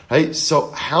 Right?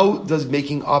 So how does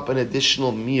making up an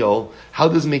additional meal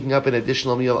on Shmini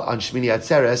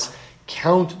Atzeres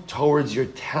count towards your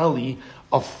tally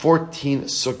of 14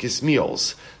 Sukkot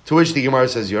meals? To which the Gemara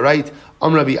says, you're right.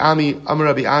 Amr Rabbi Ami,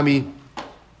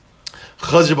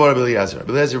 Chazir Bar Rabbi Eliezer.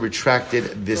 Rabbi Eliezer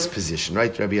retracted this position,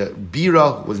 right? Rabbi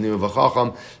Bira was the name of a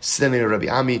Chacham, standing Rabbi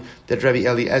Ami, that Rabbi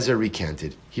Eliezer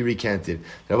recanted. He recanted.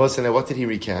 Rabbi Eliezer, what did he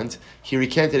recant? He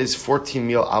recanted his 14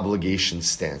 meal obligation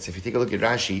stance. If you take a look at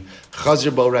Rashi,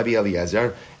 Chazir Bar Rabbi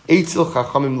Eliezer, Eitzel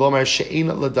chachamim lomar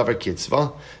she'ena ladavar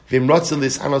kitzva v'imratzel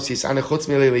lisanos yisane chutz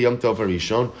me'elei leyom tov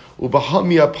harishon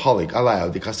u'bahamia polik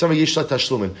alayah dekasava yishla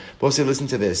tashlumin. Both say, listen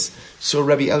to this. So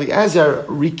Rabbi Eliezer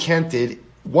recanted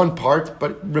one part,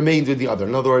 but remained with the other.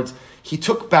 In other words, he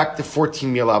took back the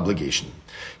 14-meal obligation.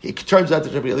 It turns out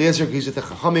that Rabbi Eliezer agrees with the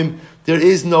Chachamim. There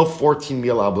is no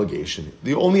 14-meal obligation.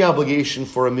 The only obligation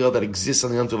for a meal that exists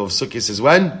on the Yom Tov of Sukkot is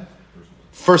when?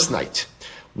 First night.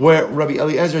 Where Rabbi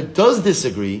Eliezer does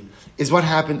disagree is what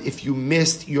happened if you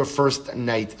missed your first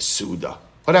night Suda.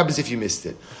 What happens if you missed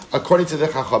it? According to the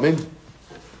Chachamim,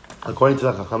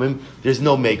 there's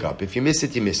no makeup. If you miss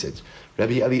it, you miss it.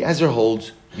 Rabbi Eliezer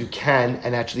holds you can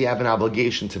and actually have an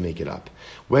obligation to make it up.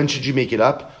 When should you make it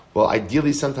up? Well,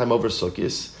 ideally sometime over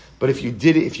Sukkot. But if you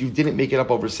didn't make it up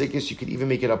over Sukkot, you could even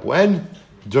make it up when?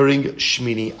 During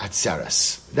Shmini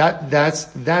Atzeres.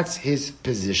 That's his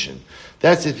position.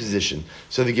 That's his position.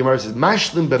 So the Gemara says,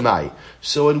 Mashlim b'mai.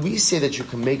 So when we say that you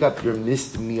can make up your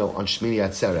missed meal on Shmini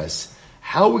Atzeres,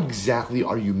 how exactly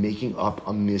are you making up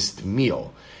a missed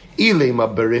meal?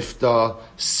 Ilema berifta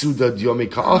suda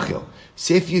diomi ka'achil.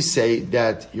 Say if you say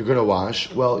that you're going to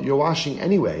wash, well, you're washing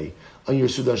anyway on your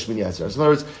Suda Shmini Atzeres. In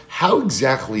other words, how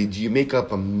exactly do you make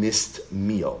up a missed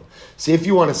meal? Say if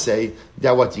you want to say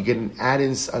that you get an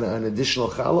an additional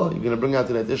challah, you're going to bring out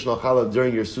an additional challah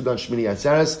during your Suda Shmini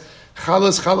Atzeres.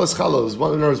 Chalos.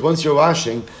 In other words, once you're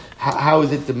washing, how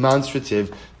is it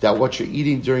demonstrative that what you're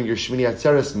eating during your Shmini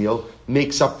Atzeres meal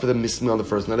makes up for the missed meal on the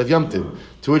first night of Yom Tov?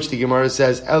 To which the Gemara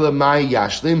says, Elamai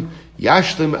yashlim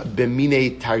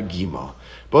b'minei targima.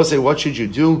 Both say, what should you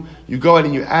do? You go ahead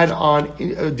and you add on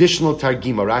additional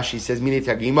targima. Rashi says, minei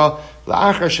targima,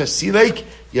 la'achar shasilek,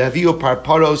 yaviu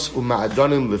parparos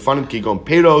u'ma'adonim lefanim kigon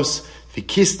peros,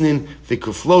 v'kisnin,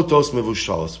 v'kuflotos,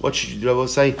 mevushalos. What should you do? I will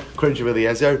say, according to Rabbi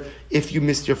Eliezer, if you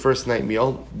missed your first night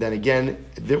meal, then again,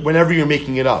 whenever you're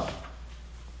making it up,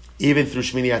 even through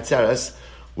Shmini Atzeres,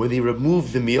 when they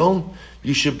remove the meal,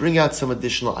 you should bring out some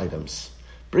additional items.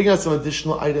 Bring out some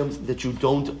additional items that you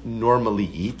don't normally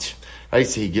eat. Right,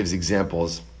 so he gives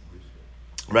examples,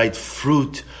 right?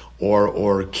 Fruit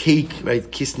or cake, right?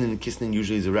 Kisnin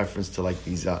usually is a reference to like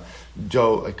these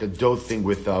dough, like a dough thing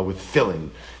with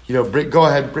filling. Go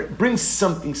ahead, bring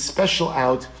something special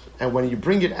out, and when you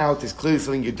bring it out, it's clearly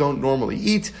something you don't normally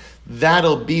eat.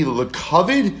 That'll be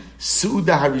l'kavid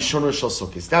suda harishona shel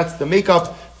sukkos. That's the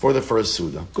makeup for the first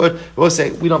suda. Good. We'll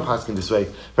say we don't paskin this way,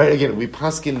 right? Again, we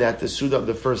paskin that the suda of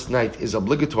the first night is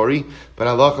obligatory, but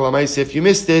halacha l'maaseh, if you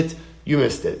missed it, you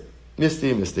missed it.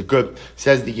 You missed it. Good.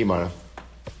 Says the Gemara.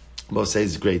 Both say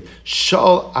it's great.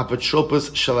 Shal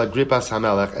apotropos shel Agrippas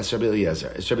hamelech es Rabbi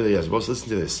Eliezer. Both listen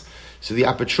to this. So the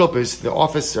apotropos, the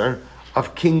officer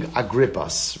of King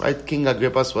Agrippas, right? King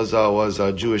Agrippas was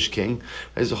a Jewish king.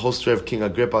 There's a whole story of King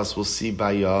Agrippas. We'll see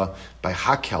by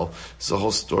Hakel. It's a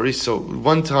whole story. So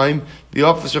one time, the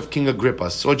officer of King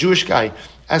Agrippas, so a Jewish guy,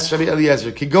 asked Rabbi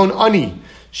Eliezer, Kigon ani.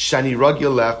 Shani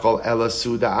ragil lechol ela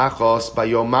suda achos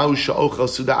bayomau she'ochel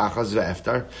suda achos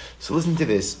ve'eftar. So listen to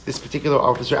this. This particular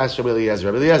officer asked Rabbi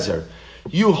Eliezer,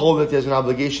 you hold that there's an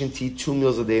obligation to eat 2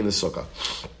 meals a day in the sukkah.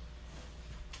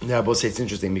 Now, I will say it's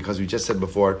interesting because we just said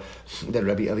before that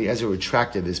Rabbi Eliezer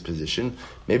retracted this position.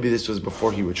 Maybe this was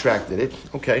before he retracted it.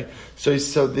 Okay, so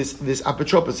this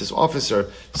apotropos, this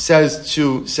officer, says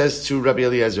to Rabbi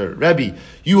Eliezer, Rabbi,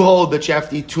 you hold that you have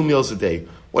to eat 2 meals a day.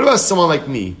 What about someone like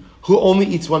me who only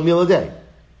eats 1 meal a day?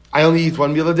 I only eat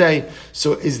 1 meal a day.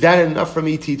 So is that enough for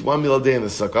me to eat 1 meal a day in the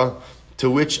sukkah? To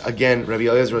which again Rabbi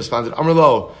Eliezer responded, Amar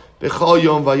lo, b'chol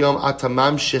yom vayom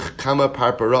atamam shich kama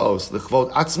parparaos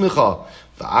l'chvod atzmicha.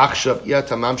 V'achshav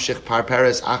yatamam shich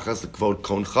parpares achas l'kvod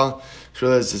koncha.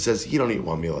 So it says you don't eat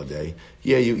 1 meal a day.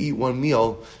 Yeah, you eat 1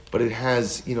 meal, but it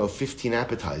has 15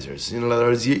 appetizers. In other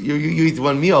words, you eat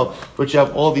 1 meal, but you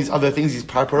have all these other things, these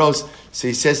parparos. So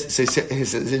he says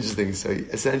it's interesting. So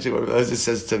essentially, what Eliezer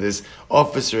says to this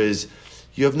officer is,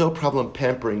 you have no problem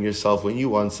pampering yourself when you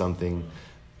want something.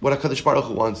 What HaKadosh Baruch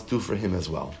Hu wants, do for him as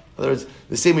well. In other words,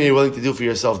 the same way you're willing to do for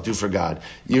yourself, do for God.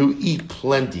 You eat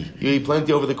plenty. You eat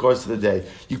plenty over the course of the day.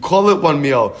 You call it 1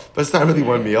 meal, but it's not really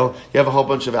 1 meal. You have a whole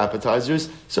bunch of appetizers.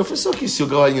 So for Sukkot, you'll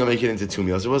go ahead and you'll make it into 2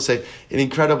 meals. I will say, an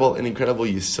incredible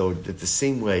yisod, that the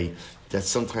same way that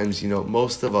sometimes,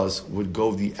 most of us would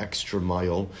go the extra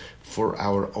mile for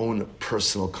our own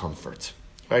personal comfort.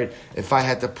 Right? If I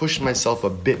had to push myself a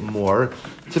bit more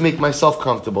to make myself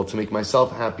comfortable, to make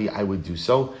myself happy, I would do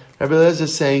so. Rabbi Eliezer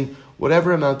is saying,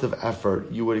 whatever amount of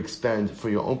effort you would expend for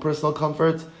your own personal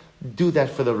comfort, do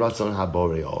that for the Ratzon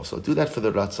HaBorei also. Do that for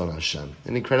the Ratzon Hashem.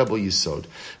 An incredible yisod.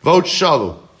 Vot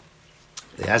shalu.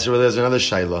 There's another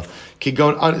shayla.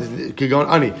 Kigon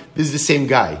ani. This is the same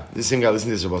guy. Listen to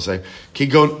this. Rabbi say.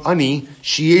 Kigon ani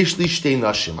sheyesh li shtei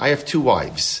nashim. I have two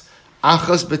wives.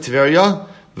 Achas b'Tveria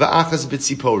v'achas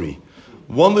b'Tzipori.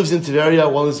 One lives in Tveria,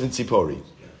 one lives in Tzipori.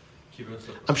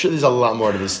 I'm sure there's a lot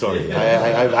more to this story.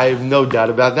 I have no doubt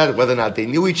about that. Whether or not they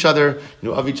knew of each other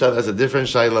as a different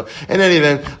shayla. In any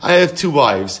event, I have two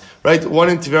wives, right? One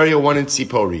in Tveria, one in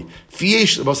Tzipori.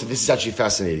 This is actually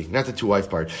fascinating. Not the two-wife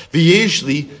part.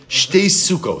 V'yeshli shtei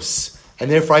sukkos.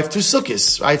 And therefore I have two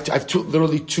sukkos. I have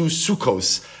literally two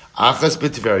sukkos. Achas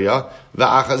b'Tveria,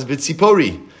 v'achas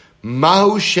b'Tzipori.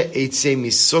 Mahu she'etzei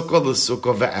misukka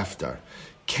l'sukka v'aftar.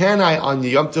 Can I, on the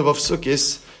Yom Tov of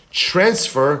Sukkos,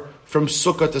 transfer from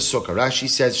sukkah to sukkah? Rashi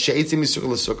says, "She'etzim misukah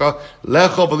l'sukkah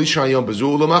lecha b'lishan yom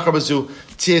bazu u'lemachar bazu."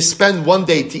 To spend one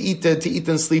day to eat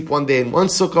and sleep one day in one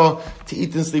sukkah, to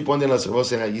eat and sleep one day in another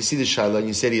sukkah. You see the shayla and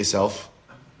you say to yourself,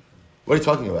 "What are you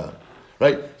talking about?"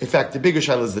 Right? In fact, the bigger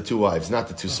shayla is the two wives, not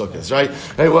the two sukkahs. Right?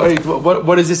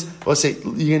 What is this? Well, say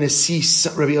you're going to see.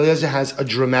 Rabbi Eliezer has a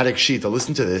dramatic shita.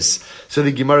 Listen to this. So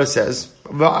the Gemara says,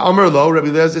 "Amar lo." Rabbi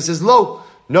Eliezer says, "Lo."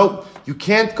 No, you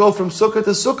can't go from sukkah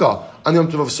to sukkah on the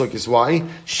Yom Tov of Sukkos. Why?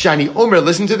 Shani Omer,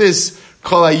 listen to this.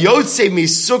 Kol hayotze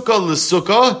misukkah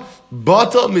l'sukkah,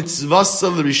 bata mitzvasa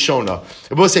l'rishona.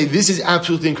 I will say, this is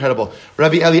absolutely incredible.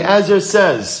 Rabbi Eliezer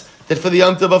says that for the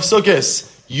Yom Tov of Sukkos,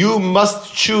 you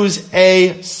must choose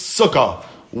a sukkah.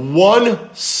 One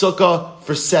sukkah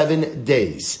for 7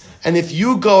 days. And if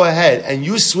you go ahead and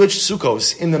you switch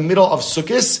sukkos in the middle of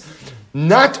Sukkos,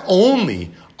 not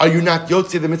only are you not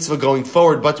yotze the mitzvah going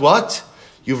forward, but what?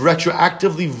 You've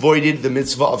retroactively voided the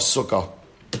mitzvah of sukkah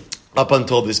up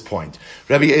until this point.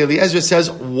 Rabbi Eliezer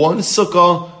says one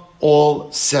sukkah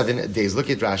all 7 days. Look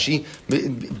at Rashi.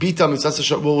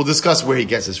 We'll discuss where he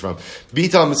gets this from.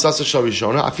 Bita mitzvah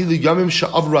sharishona afilu yamim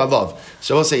sha'avra alav.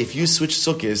 So I'll say if you switch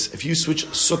sukkahs,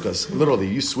 literally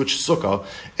you switch sukkah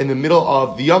in the middle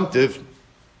of the Yom Tov,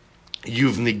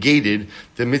 you've negated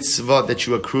the mitzvah that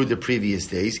you accrued the previous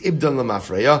days. Ibdan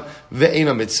lamafreya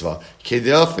ve'ena mitzvah.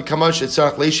 Kedel f'kamash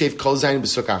etzarach leishev kol zayin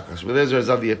b'sukkah. But there's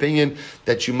of the opinion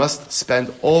that you must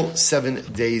spend all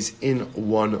 7 days in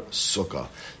one sukkah.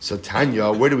 So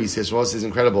Tanya, where do we say? So this is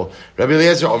incredible. Rabbi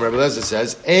Eliezer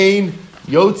says, Ein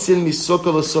yotzin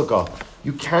misukkah l'sukkah.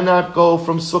 You cannot go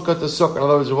from sukkah to sukkah. In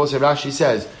other words, Rashi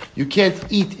says, you can't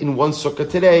eat in one sukkah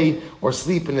today, or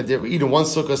eat in one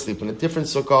sukkah, sleep in a different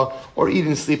sukkah, or eat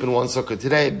and sleep in one sukkah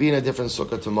today, be in a different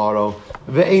sukkah tomorrow.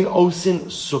 Ve'ein osin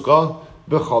sukkah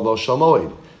b'chol shel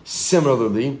moed.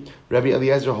 Similarly, Rabbi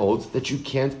Eliezer holds that you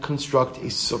can't construct a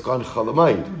sukkah on Chol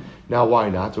Hamoed. Now, why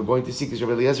not? We're going to see because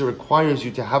Rabbi Eliezer requires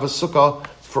you to have a sukkah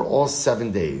for all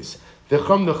 7 days. The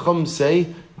Chum say,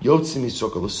 Yotzim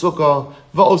sukkah l'sukkah,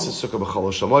 va'osa sukkah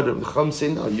b'chol shel moed. The Chum say,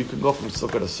 no, you can go from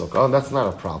sukkah to sukkah, and that's not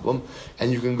a problem.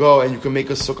 And you can go and you can make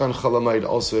a sukkah on Chol Hamoed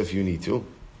also if you need to.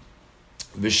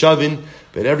 V'shavin,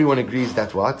 but everyone agrees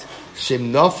that what?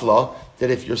 Shem nafla,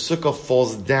 that if your sukkah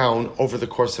falls down over the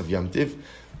course of Yom Tiv,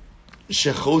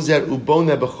 shechozer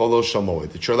ubona b'chol shel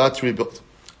moed, that you're allowed to rebuild.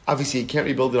 Obviously, you can't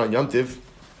rebuild it on Yom Tiv,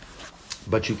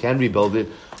 but you can rebuild it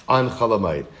on Chol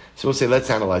Hamoed. So we'll say, let's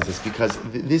analyze this, because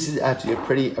this is actually a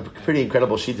pretty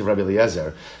incredible sheet of Rabbi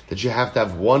Eliezer, that you have to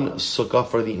have one sukkah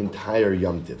for the entire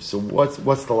Yom Tiv. So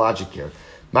what's the logic here?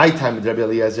 My time with Rabbi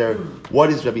Eliezer,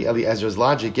 what is Rabbi Eliezer's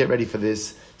logic? Get ready for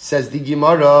this. Says the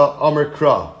Gemara, Amar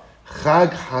Kra,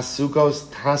 Chag Hasukos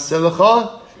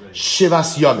Taselecha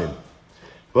Shivas Yomim.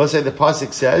 We'll say the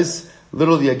pasuk says,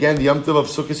 literally again, the Yom Tov of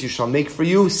Sukkot you shall make for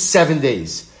you 7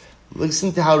 days.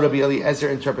 Listen to how Rabbi Eliezer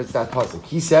interprets that pasuk.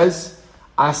 He says,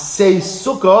 Asay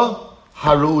Sukkah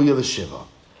Haruya l'Shiva.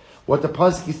 What the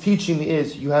pasuk is teaching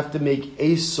is you have to make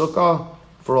a sukkah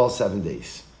for all 7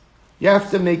 days. You have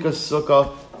to make a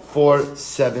sukkah for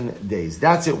 7 days.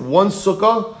 That's it. One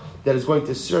sukkah that is going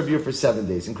to serve you for 7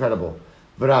 days. Incredible.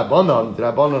 But the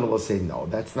Rabbanan will say, no,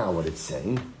 that's not what it's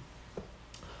saying.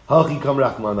 Hachi kam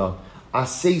rachmana.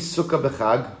 Asay sukkah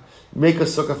b'chag. Make a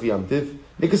sukkah for Yom Tiv.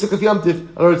 Make a sukkah for Yom Tiv. In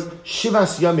other words,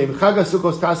 Shivas Yamim. Chag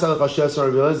HaSukkos Tasal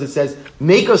HaShem. It says,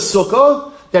 make a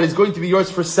sukkah that is going to be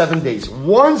yours for 7 days.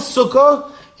 One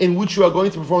sukkah in which you are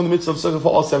going to perform the mitzvah of sukkah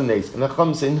for all 7 days. And the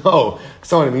Chacham say, no.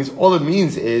 That's not what it means. All it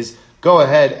means is, go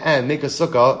ahead and make a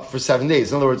sukkah for 7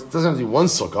 days. In other words, it doesn't have to be one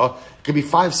sukkah. It could be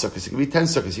 5 sukkahs. It could be 10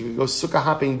 sukkahs. You could go sukkah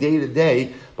hopping day to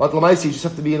day. But l'maisi, you just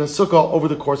have to be in a sukkah over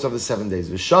the course of the 7 days.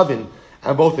 V'shavin,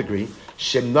 and both agree,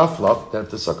 Shem naflav, that if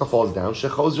the sukkah falls down,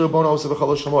 shechozer bona osa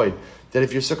b'chol shel moed, that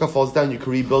if your sukkah falls down, you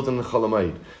can rebuild it in Chol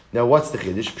Hamoed. Now, what's the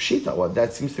chiddush? Pshita. What?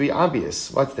 That seems to be obvious.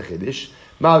 What's the chiddush?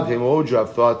 Ma'adhem Odra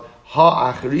thought,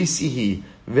 ha achrisihi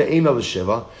ve'ena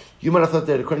l'shiva. You might have thought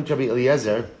that according to Rabbi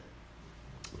Eliezer,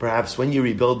 perhaps when you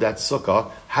rebuild that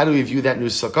sukkah, how do we view that new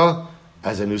sukkah?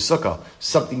 As a new sukkah.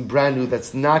 Something brand new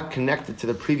that's not connected to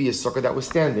the previous sukkah that was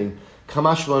standing.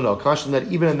 Kamash lo no. Kamash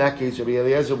that even in that case, Rabbi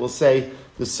Eliezer will say,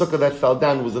 the sukkah that fell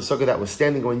down was the sukkah that was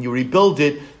standing. When you rebuild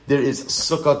it, there is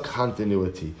sukkah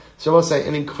continuity. So I will say,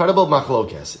 an incredible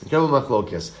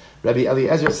machlokes. Rabbi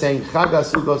Eliezer is saying, Chaga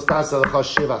sukkos tasa lecha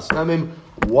shivas yamim,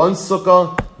 one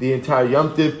sukkah, the entire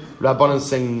Yom Tiv. Rabbanan is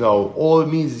saying, no. All it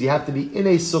means is you have to be in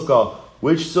a sukkah.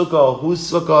 Which sukkah, whose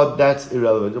sukkah, that's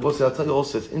irrelevant. I'll tell you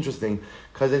also, it's interesting,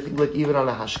 because I think like even on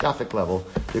a hashkafic level,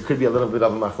 there could be a little bit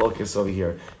of a machlokes over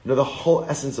here. The whole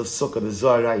essence of sukkah, the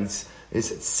Zohar writes,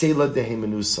 is Tzela Dehe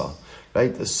Menusa.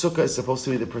 Right? The sukkah is supposed to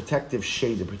be the protective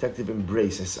shade, the protective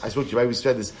embrace. I spoke to you, right? We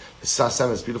said this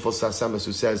Sasamas, beautiful Sasamas,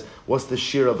 who says, what's the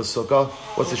shear of a sukkah?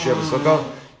 What's the shear of a sukkah?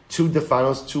 2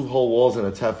 defanos, 2 whole walls, and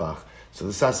a tefach. So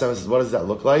the Sasamas says, what does that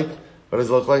look like? What does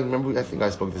it look like? Remember, I think I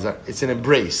spoke this out. It's an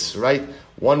embrace, right?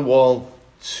 1 wall,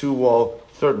 2 wall,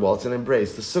 3rd wall. It's an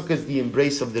embrace. The sukkah is the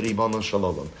embrace of the Ribono Shel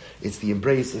Olam. It's the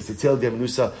embrace. It's the Tel de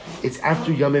Menusa. It's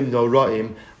after Yamim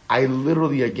Noraim. I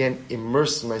literally, again,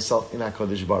 immerse myself in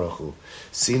HaKadosh Baruch Hu.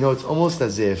 So, it's almost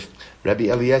as if Rabbi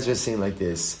Eliezer is saying like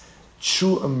this,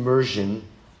 true immersion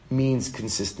means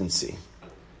consistency.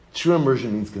 True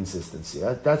immersion means consistency.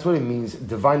 That's what it means.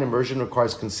 Divine immersion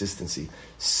requires consistency.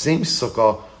 Same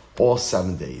sukkah, all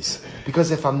 7 days.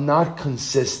 Because if I'm not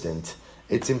consistent,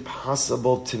 it's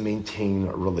impossible to maintain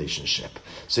a relationship.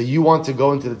 So you want to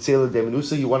go into the Tzela de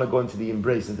Menusa, you want to go into the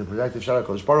embrace, into the protective Shara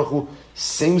Kodesh Baruch Hu,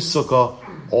 same sukkah,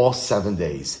 all 7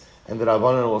 days. And the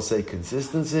Rabbanan will say,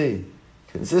 consistency.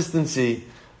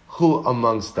 Who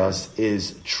amongst us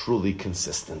is truly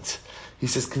consistent? He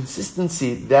says,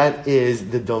 consistency, that is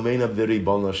the domain of the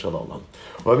Ribono Shel Olam.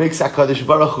 What makes HaKadosh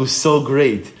Baruch Hu so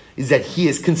great is that he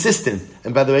is consistent.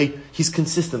 And by the way, he's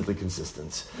consistently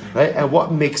consistent. Right? And what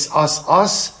makes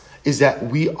us is that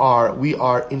we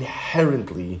are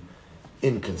inherently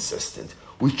inconsistent.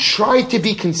 We try to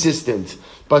be consistent,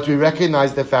 but we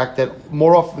recognize the fact that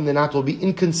more often than not we'll be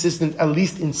inconsistent, at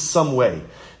least in some way.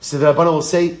 So the Rabbana will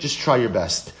say, just try your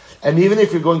best. And even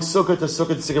if you're going sukkah to sukkah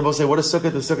to sukkah, we'll say, what does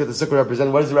sukkah to sukkah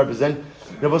represent? What does it represent?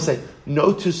 And we'll say,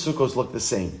 no 2 sukkahs look the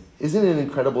same. Isn't it an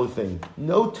incredible thing?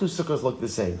 No 2 sukkahs look the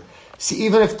same. See,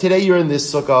 even if today you're in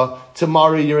this sukkah,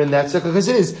 tomorrow you're in that sukkah, because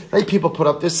it is, right? People put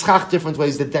up their schach different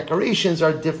ways, the decorations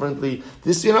are differently,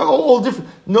 all different.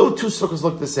 No 2 sukkahs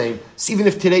look the same. So even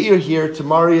if today you're here,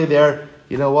 tomorrow you're there,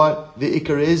 you know what? The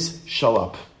ikar is, show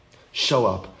up. Show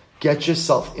up. Get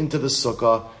yourself into the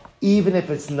sukkah, even if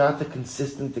it's not a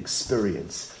consistent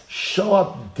experience. Show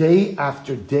up day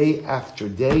after day after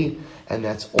day, and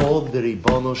that's all the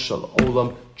Ribono Shel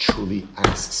Olam truly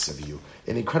asks of you.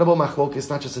 An incredible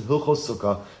machlokes, not just in Hilchos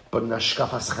Sukkah, but in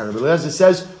Hashkafas Chanukah. As it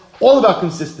says, all about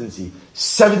consistency.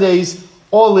 7 days,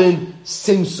 all in,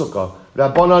 same Sukkah.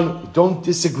 Rabbanan don't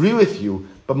disagree with you,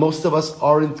 but most of us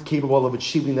aren't capable of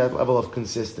achieving that level of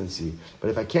consistency.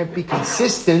 But if I can't be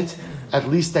consistent, at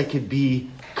least I could be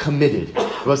committed.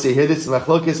 We'll say here this is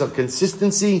machlokes of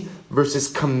consistency versus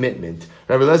commitment.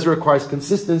 Rabbi Eliezer requires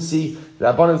consistency.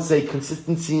 The Rabbanan say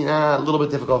consistency, a little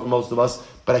bit difficult for most of us,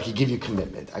 but I could give you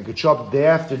commitment. I could show up day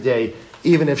after day,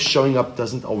 even if showing up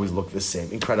doesn't always look the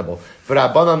same. Incredible. For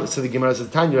Rabbanan, so the Gemara says,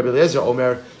 Tanya, Rabbi Eliezer,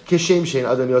 Omer, Kishem Shein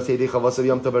Adam Yotzei Decha Vasav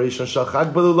Yom Tov Harishon Shel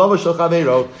Chag B'Lu Lava Shel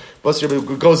Chaveiro. But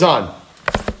goes on.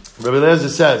 Rabbi Eliezer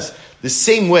says, the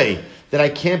same way that I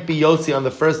can't be Yotzi on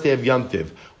the first day of Yom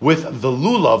Tiv with the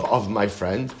lulav of my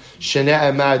friend,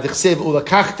 Shene'emar Dichsev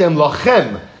Ulakachtem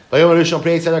Lachem. Right,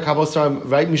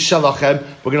 Mishal Lachem.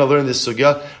 We're going to learn this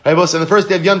sugya. Right, boss. On the first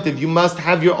day of Yom Tiv, you must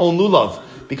have your own lulav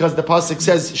because the pasuk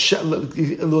says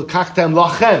Ulakachtem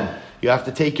Lachem. You have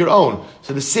to take your own.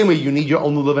 So the same way you need your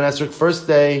own lulav and esrog first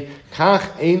day.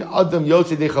 Kach ein adam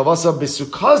Yotzi dechavasa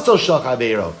besukaso shel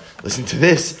chaveiro. Listen to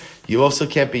this. You also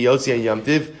can't be Yotzi on Yom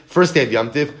Tiv, first day of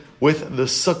Yom Tiv, with the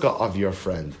sukkah of your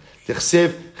friend.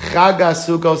 Tichsev chaga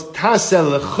sukkos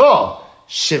tasel lecha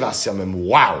shivas yamim.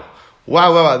 Wow.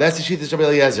 That's the Shittas Rabbi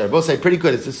Eliezer. Both say pretty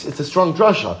good. It's a strong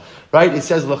drasha, right? It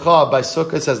says lecha by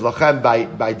sukkah, it says lachem by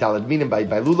dalad min and by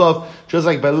lulav. Just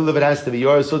like by lulav it has to be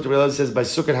yours. So Rabbi Eliezer says by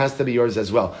sukkah it has to be yours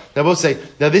as well. Now both say,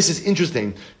 now this is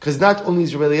interesting, because not only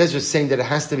is Rabbi Eliezer saying that it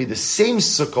has to be the same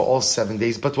sukkah all 7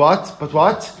 days, but what?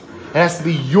 It has to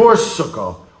be your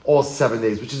sukkah all 7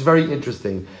 days, which is very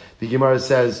interesting. The Gemara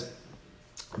says,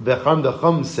 the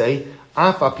Chum say,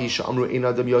 Even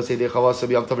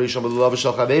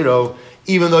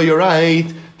though you're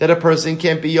right that a person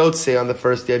can't be Yotzei on the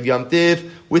first day of Yom Tiv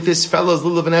with his fellows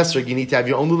Lulav and Esrog, you need to have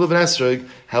your own Lulav and Esrog.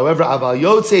 However, Aval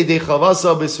Yotzei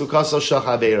Dechavasa B'Sukkasa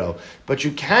Shachavero. But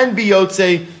you can be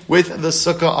Yotzei with the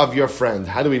sukkah of your friend.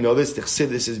 How do we know this?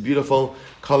 This is beautiful.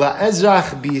 Kala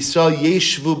Ezrach B'Yisrael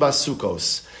Yeshvu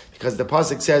Basukos. Because the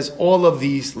pasuk says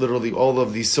literally all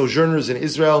of these sojourners in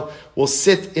Israel will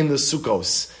sit in the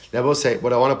sukkos. Now, I will say,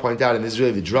 what I want to point out in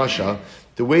Israeli drasha,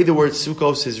 the way the word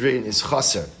sukkos is written is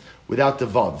chaser, without the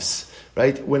vavs.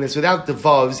 Right? When it's without the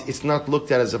vavs, it's not looked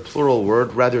at as a plural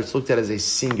word, rather it's looked at as a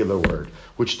singular word,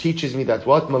 which teaches me that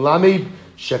what? Malamid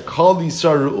shekal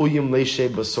yisrael ru'uyim leishe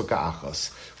b'sukkah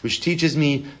achas. Which teaches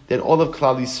me that all of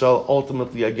Klal Yisrael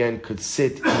ultimately, again, could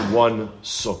sit in one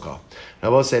sukkah. And I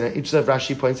will say, now,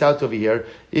 Rashi points out over here,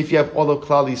 if you have all of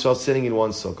Klal Yisrael sitting in one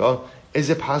sukkah,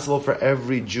 is it possible for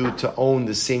every Jew to own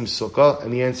the same sukkah?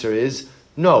 And the answer is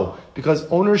no, because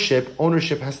ownership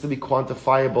has to be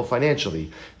quantifiable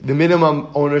financially. The minimum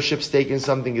ownership stake in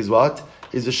something is what?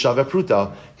 Is a Shaveh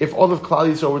Pruta. If all of Klal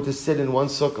Yisrael were to sit in one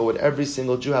sukkah, would every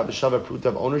single Jew have a Shaveh Pruta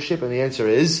of ownership? And the answer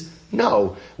is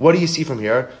no. What do you see from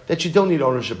here? That you don't need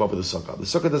ownership over the sukkah. The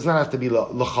sukkah does not have to be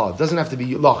lacha. It doesn't have to be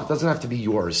lach. It doesn't have to be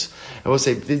yours. I will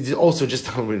say, also just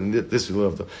this,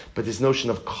 but this notion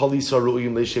of Kol Yisrael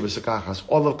Ru'uyim Leishe B'Sukkah Achas,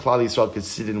 all of Klal Yisrael could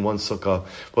sit in one sukkah. I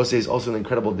will say, is also an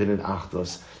incredible din in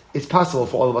Achdus. It's possible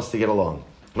for all of us to get along.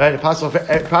 Right? It's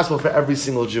possible for every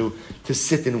single Jew to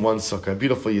sit in one sukkah.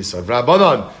 Beautiful Yisod.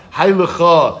 Rabbanon, hay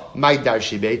lecha, my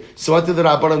darshibe. So what did the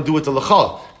Rabbanon do with the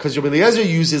lecha? Because Rabbi Eliezer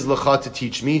uses lecha to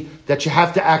teach me that you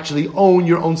have to actually own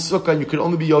your own sukkah, and you can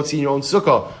only be yotzi in your own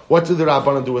sukkah. What did the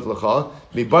Rabbanon do with lecha?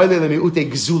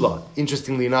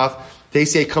 Interestingly enough, they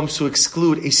say it comes to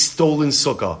exclude a stolen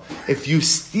sukkah. If you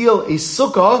steal a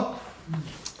sukkah,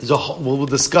 we'll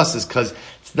discuss this because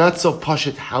it's not so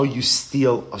pashut how you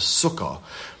steal a sukkah,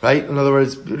 right? In other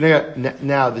words,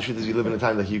 now the truth is we live in a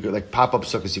time that you could like pop up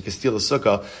sukkahs, you can steal a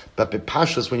sukkah, but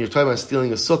b'pashtus, when you're talking about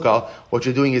stealing a sukkah, what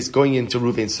you're doing is going into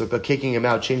Reuven's sukkah, kicking him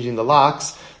out, changing the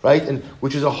locks, right? And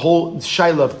which is a whole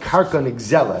shaila of karka and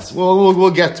exeles.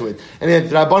 We'll get to it. And then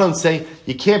the Rabbanon say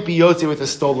you can't be yotze with a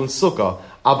stolen sukkah.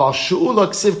 Aval shu'ula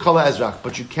ksiv kala ezrach,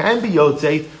 but you can be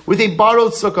yotze with a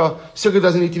borrowed sukkah. Sukkah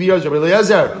doesn't need to be yours. Rabbi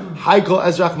Eliezer, haikol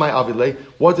ezrach my avidle.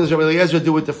 What does Rabbi Eliezer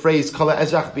do with the phrase kala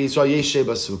ezrach b'Yisrael yeshe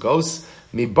basukos?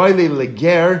 Mi baile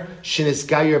leger shenis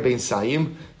gayer bein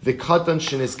sayim the katan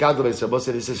shenis gadol bein sabos.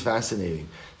 This is fascinating.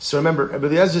 So remember, Rabbi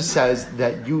Eliezer says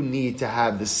that you need to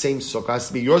have the same sukkah. It has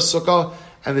to be your sukkah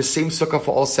and the same sukkah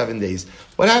for all 7 days.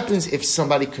 What happens if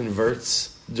somebody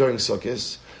converts during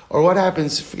sukkahs? Or what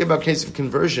happens, forget about case of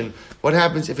conversion, what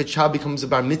happens if a child becomes a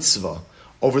bar mitzvah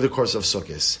over the course of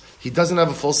Sukkot? He doesn't have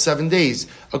a full 7 days.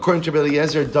 According to Rabbi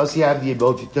Eliezer, does he have the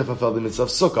ability to fulfill the mitzvah of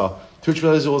Sukkah? To which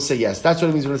Rabbi Eliezer will say yes. That's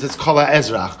what it means when it says Kala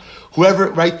Ezrach.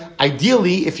 Whoever, right,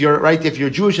 ideally, if you're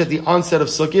Jewish at the onset of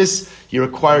Sukkot, you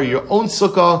require your own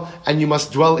Sukkah, and you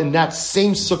must dwell in that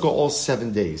same Sukkah all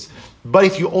 7 days. But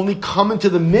if you only come into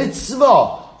the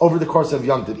mitzvah over the course of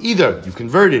Yom Tov, either you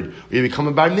converted or you become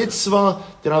a bar mitzvah,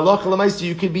 then Allah Chalamayster,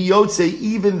 you could be Yotzei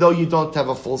even though you don't have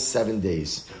a full 7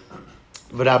 days.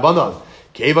 The Rabbanan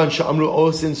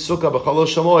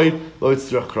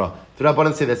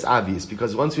say that's obvious,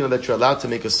 because once we know that you're allowed to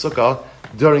make a sukkah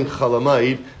during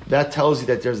Chalamayid, that tells you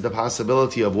that there's the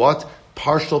possibility of what?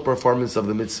 Partial performance of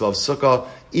the mitzvah of sukkah,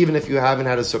 even if you haven't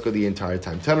had a sukkah the entire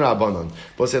time. Tan Rabbanon.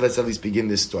 We'll say, let's at least begin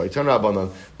this story. Tan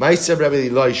Rabbanon. Ma'aseh Rabbi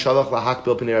Eloi shalach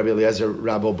lahakbil pnei Rabbi Eliezer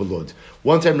Rabbo belud.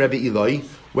 One time Rabbi Eloi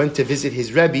went to visit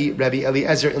his Rabbi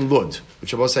Eliezer in Lud,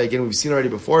 which I will say again, we've seen already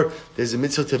before. There's a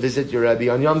mitzvah to visit your Rabbi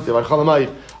on Yom Tov, on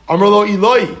Chalamayid. Amar lo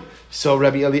Eloi. So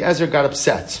Rabbi Eliezer got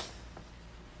upset.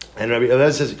 And Rabbi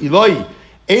Eliezer says, Eloi,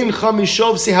 ein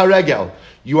chamishov seharegel.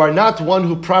 You are not one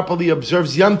who properly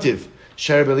observes Yom Tov.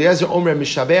 Because Rabbi Eliezer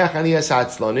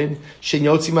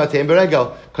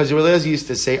used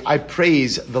to say, I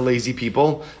praise the lazy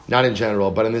people, not in general,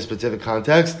 but in this specific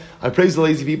context, I praise the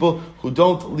lazy people who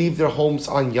don't leave their homes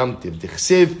on Yom Tov.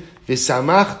 Because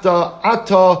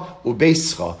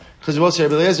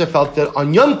Rabbi Eliezer felt that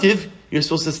on Yom Tov, you're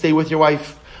supposed to stay with your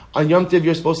wife. On Yom Tov,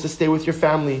 you're supposed to stay with your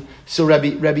family. So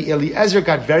Rabbi Eliezer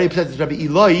got very upset with Rabbi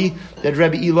Eloi, that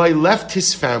Rabbi Eloi left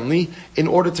his family in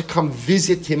order to come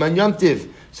visit him on Yom Tov.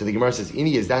 So the Gemara says,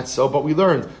 Ini, is that so? But we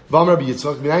learned, but we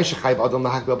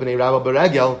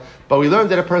learned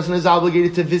that a person is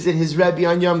obligated to visit his Rebbe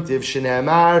on Yom Tov.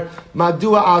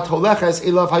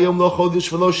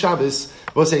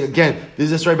 We'll say again, this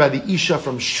is a story by the Isha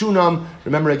from Shunam.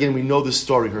 Remember again, we know the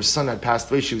story. Her son had passed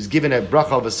away. She was given a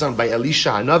bracha of a son by Elisha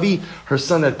Hanavi. Her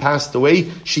son had passed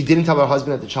away. She didn't tell her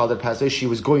husband that the child had passed away. She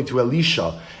was going to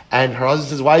Elisha. And her husband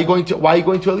says, why are you going to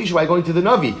Elisha? Why are you going to the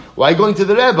Navi? Why are you going to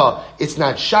the Rebbe? It's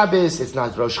not Shabbos, it's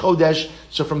not Rosh Chodesh.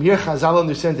 So from here, Chazal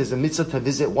understand there's a mitzvah to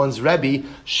visit one's Rebbe,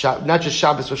 not just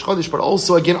Shabbos, Rosh Chodesh, but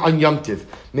also again on Yom Tiv.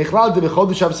 Mechlal de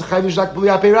b'chodesh Shabbos chayvish lak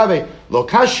b'li apei Rebbe. Lo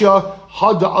kashya,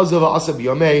 hada azav asav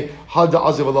yomei, hada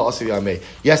azav lo asav yomei.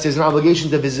 Yes, there's an obligation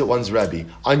to visit one's Rebbe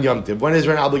on Yom Tiv. When is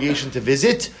there an obligation to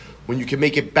visit? When you can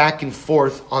make it back and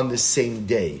forth on the same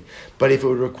day. But if it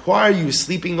would require you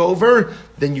sleeping over,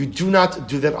 then you do not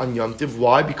do that on Yom Tiv.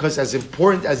 Why? Because as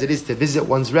important as it is to visit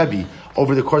one's Rebbe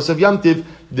over the course of Yom Tiv,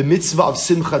 the mitzvah of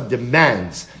Simcha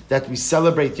demands that we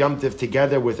celebrate Yom Tiv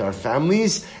together with our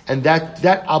families, and that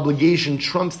obligation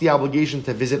trumps the obligation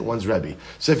to visit one's Rebbe.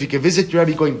 So if you can visit your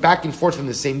Rebbe going back and forth on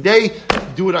the same day,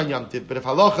 do it on Yom Tiv. But if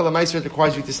halacha l'maaseh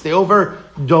requires you to stay over,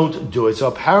 don't do it. So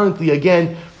apparently,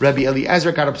 again, Rabbi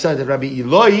Eliezer got upset at Rabbi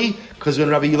Eloi, because when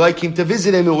Rabbi Eloi came to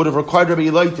visit him, it would have required Rabbi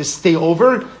Eloi to stay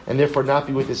over, and therefore not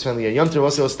be with his family on Yom Tov.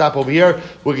 Also, we'll stop over here.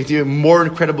 We'll continue more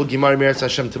incredible Gemara Meretz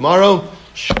Hashem tomorrow.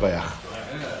 Shbayach.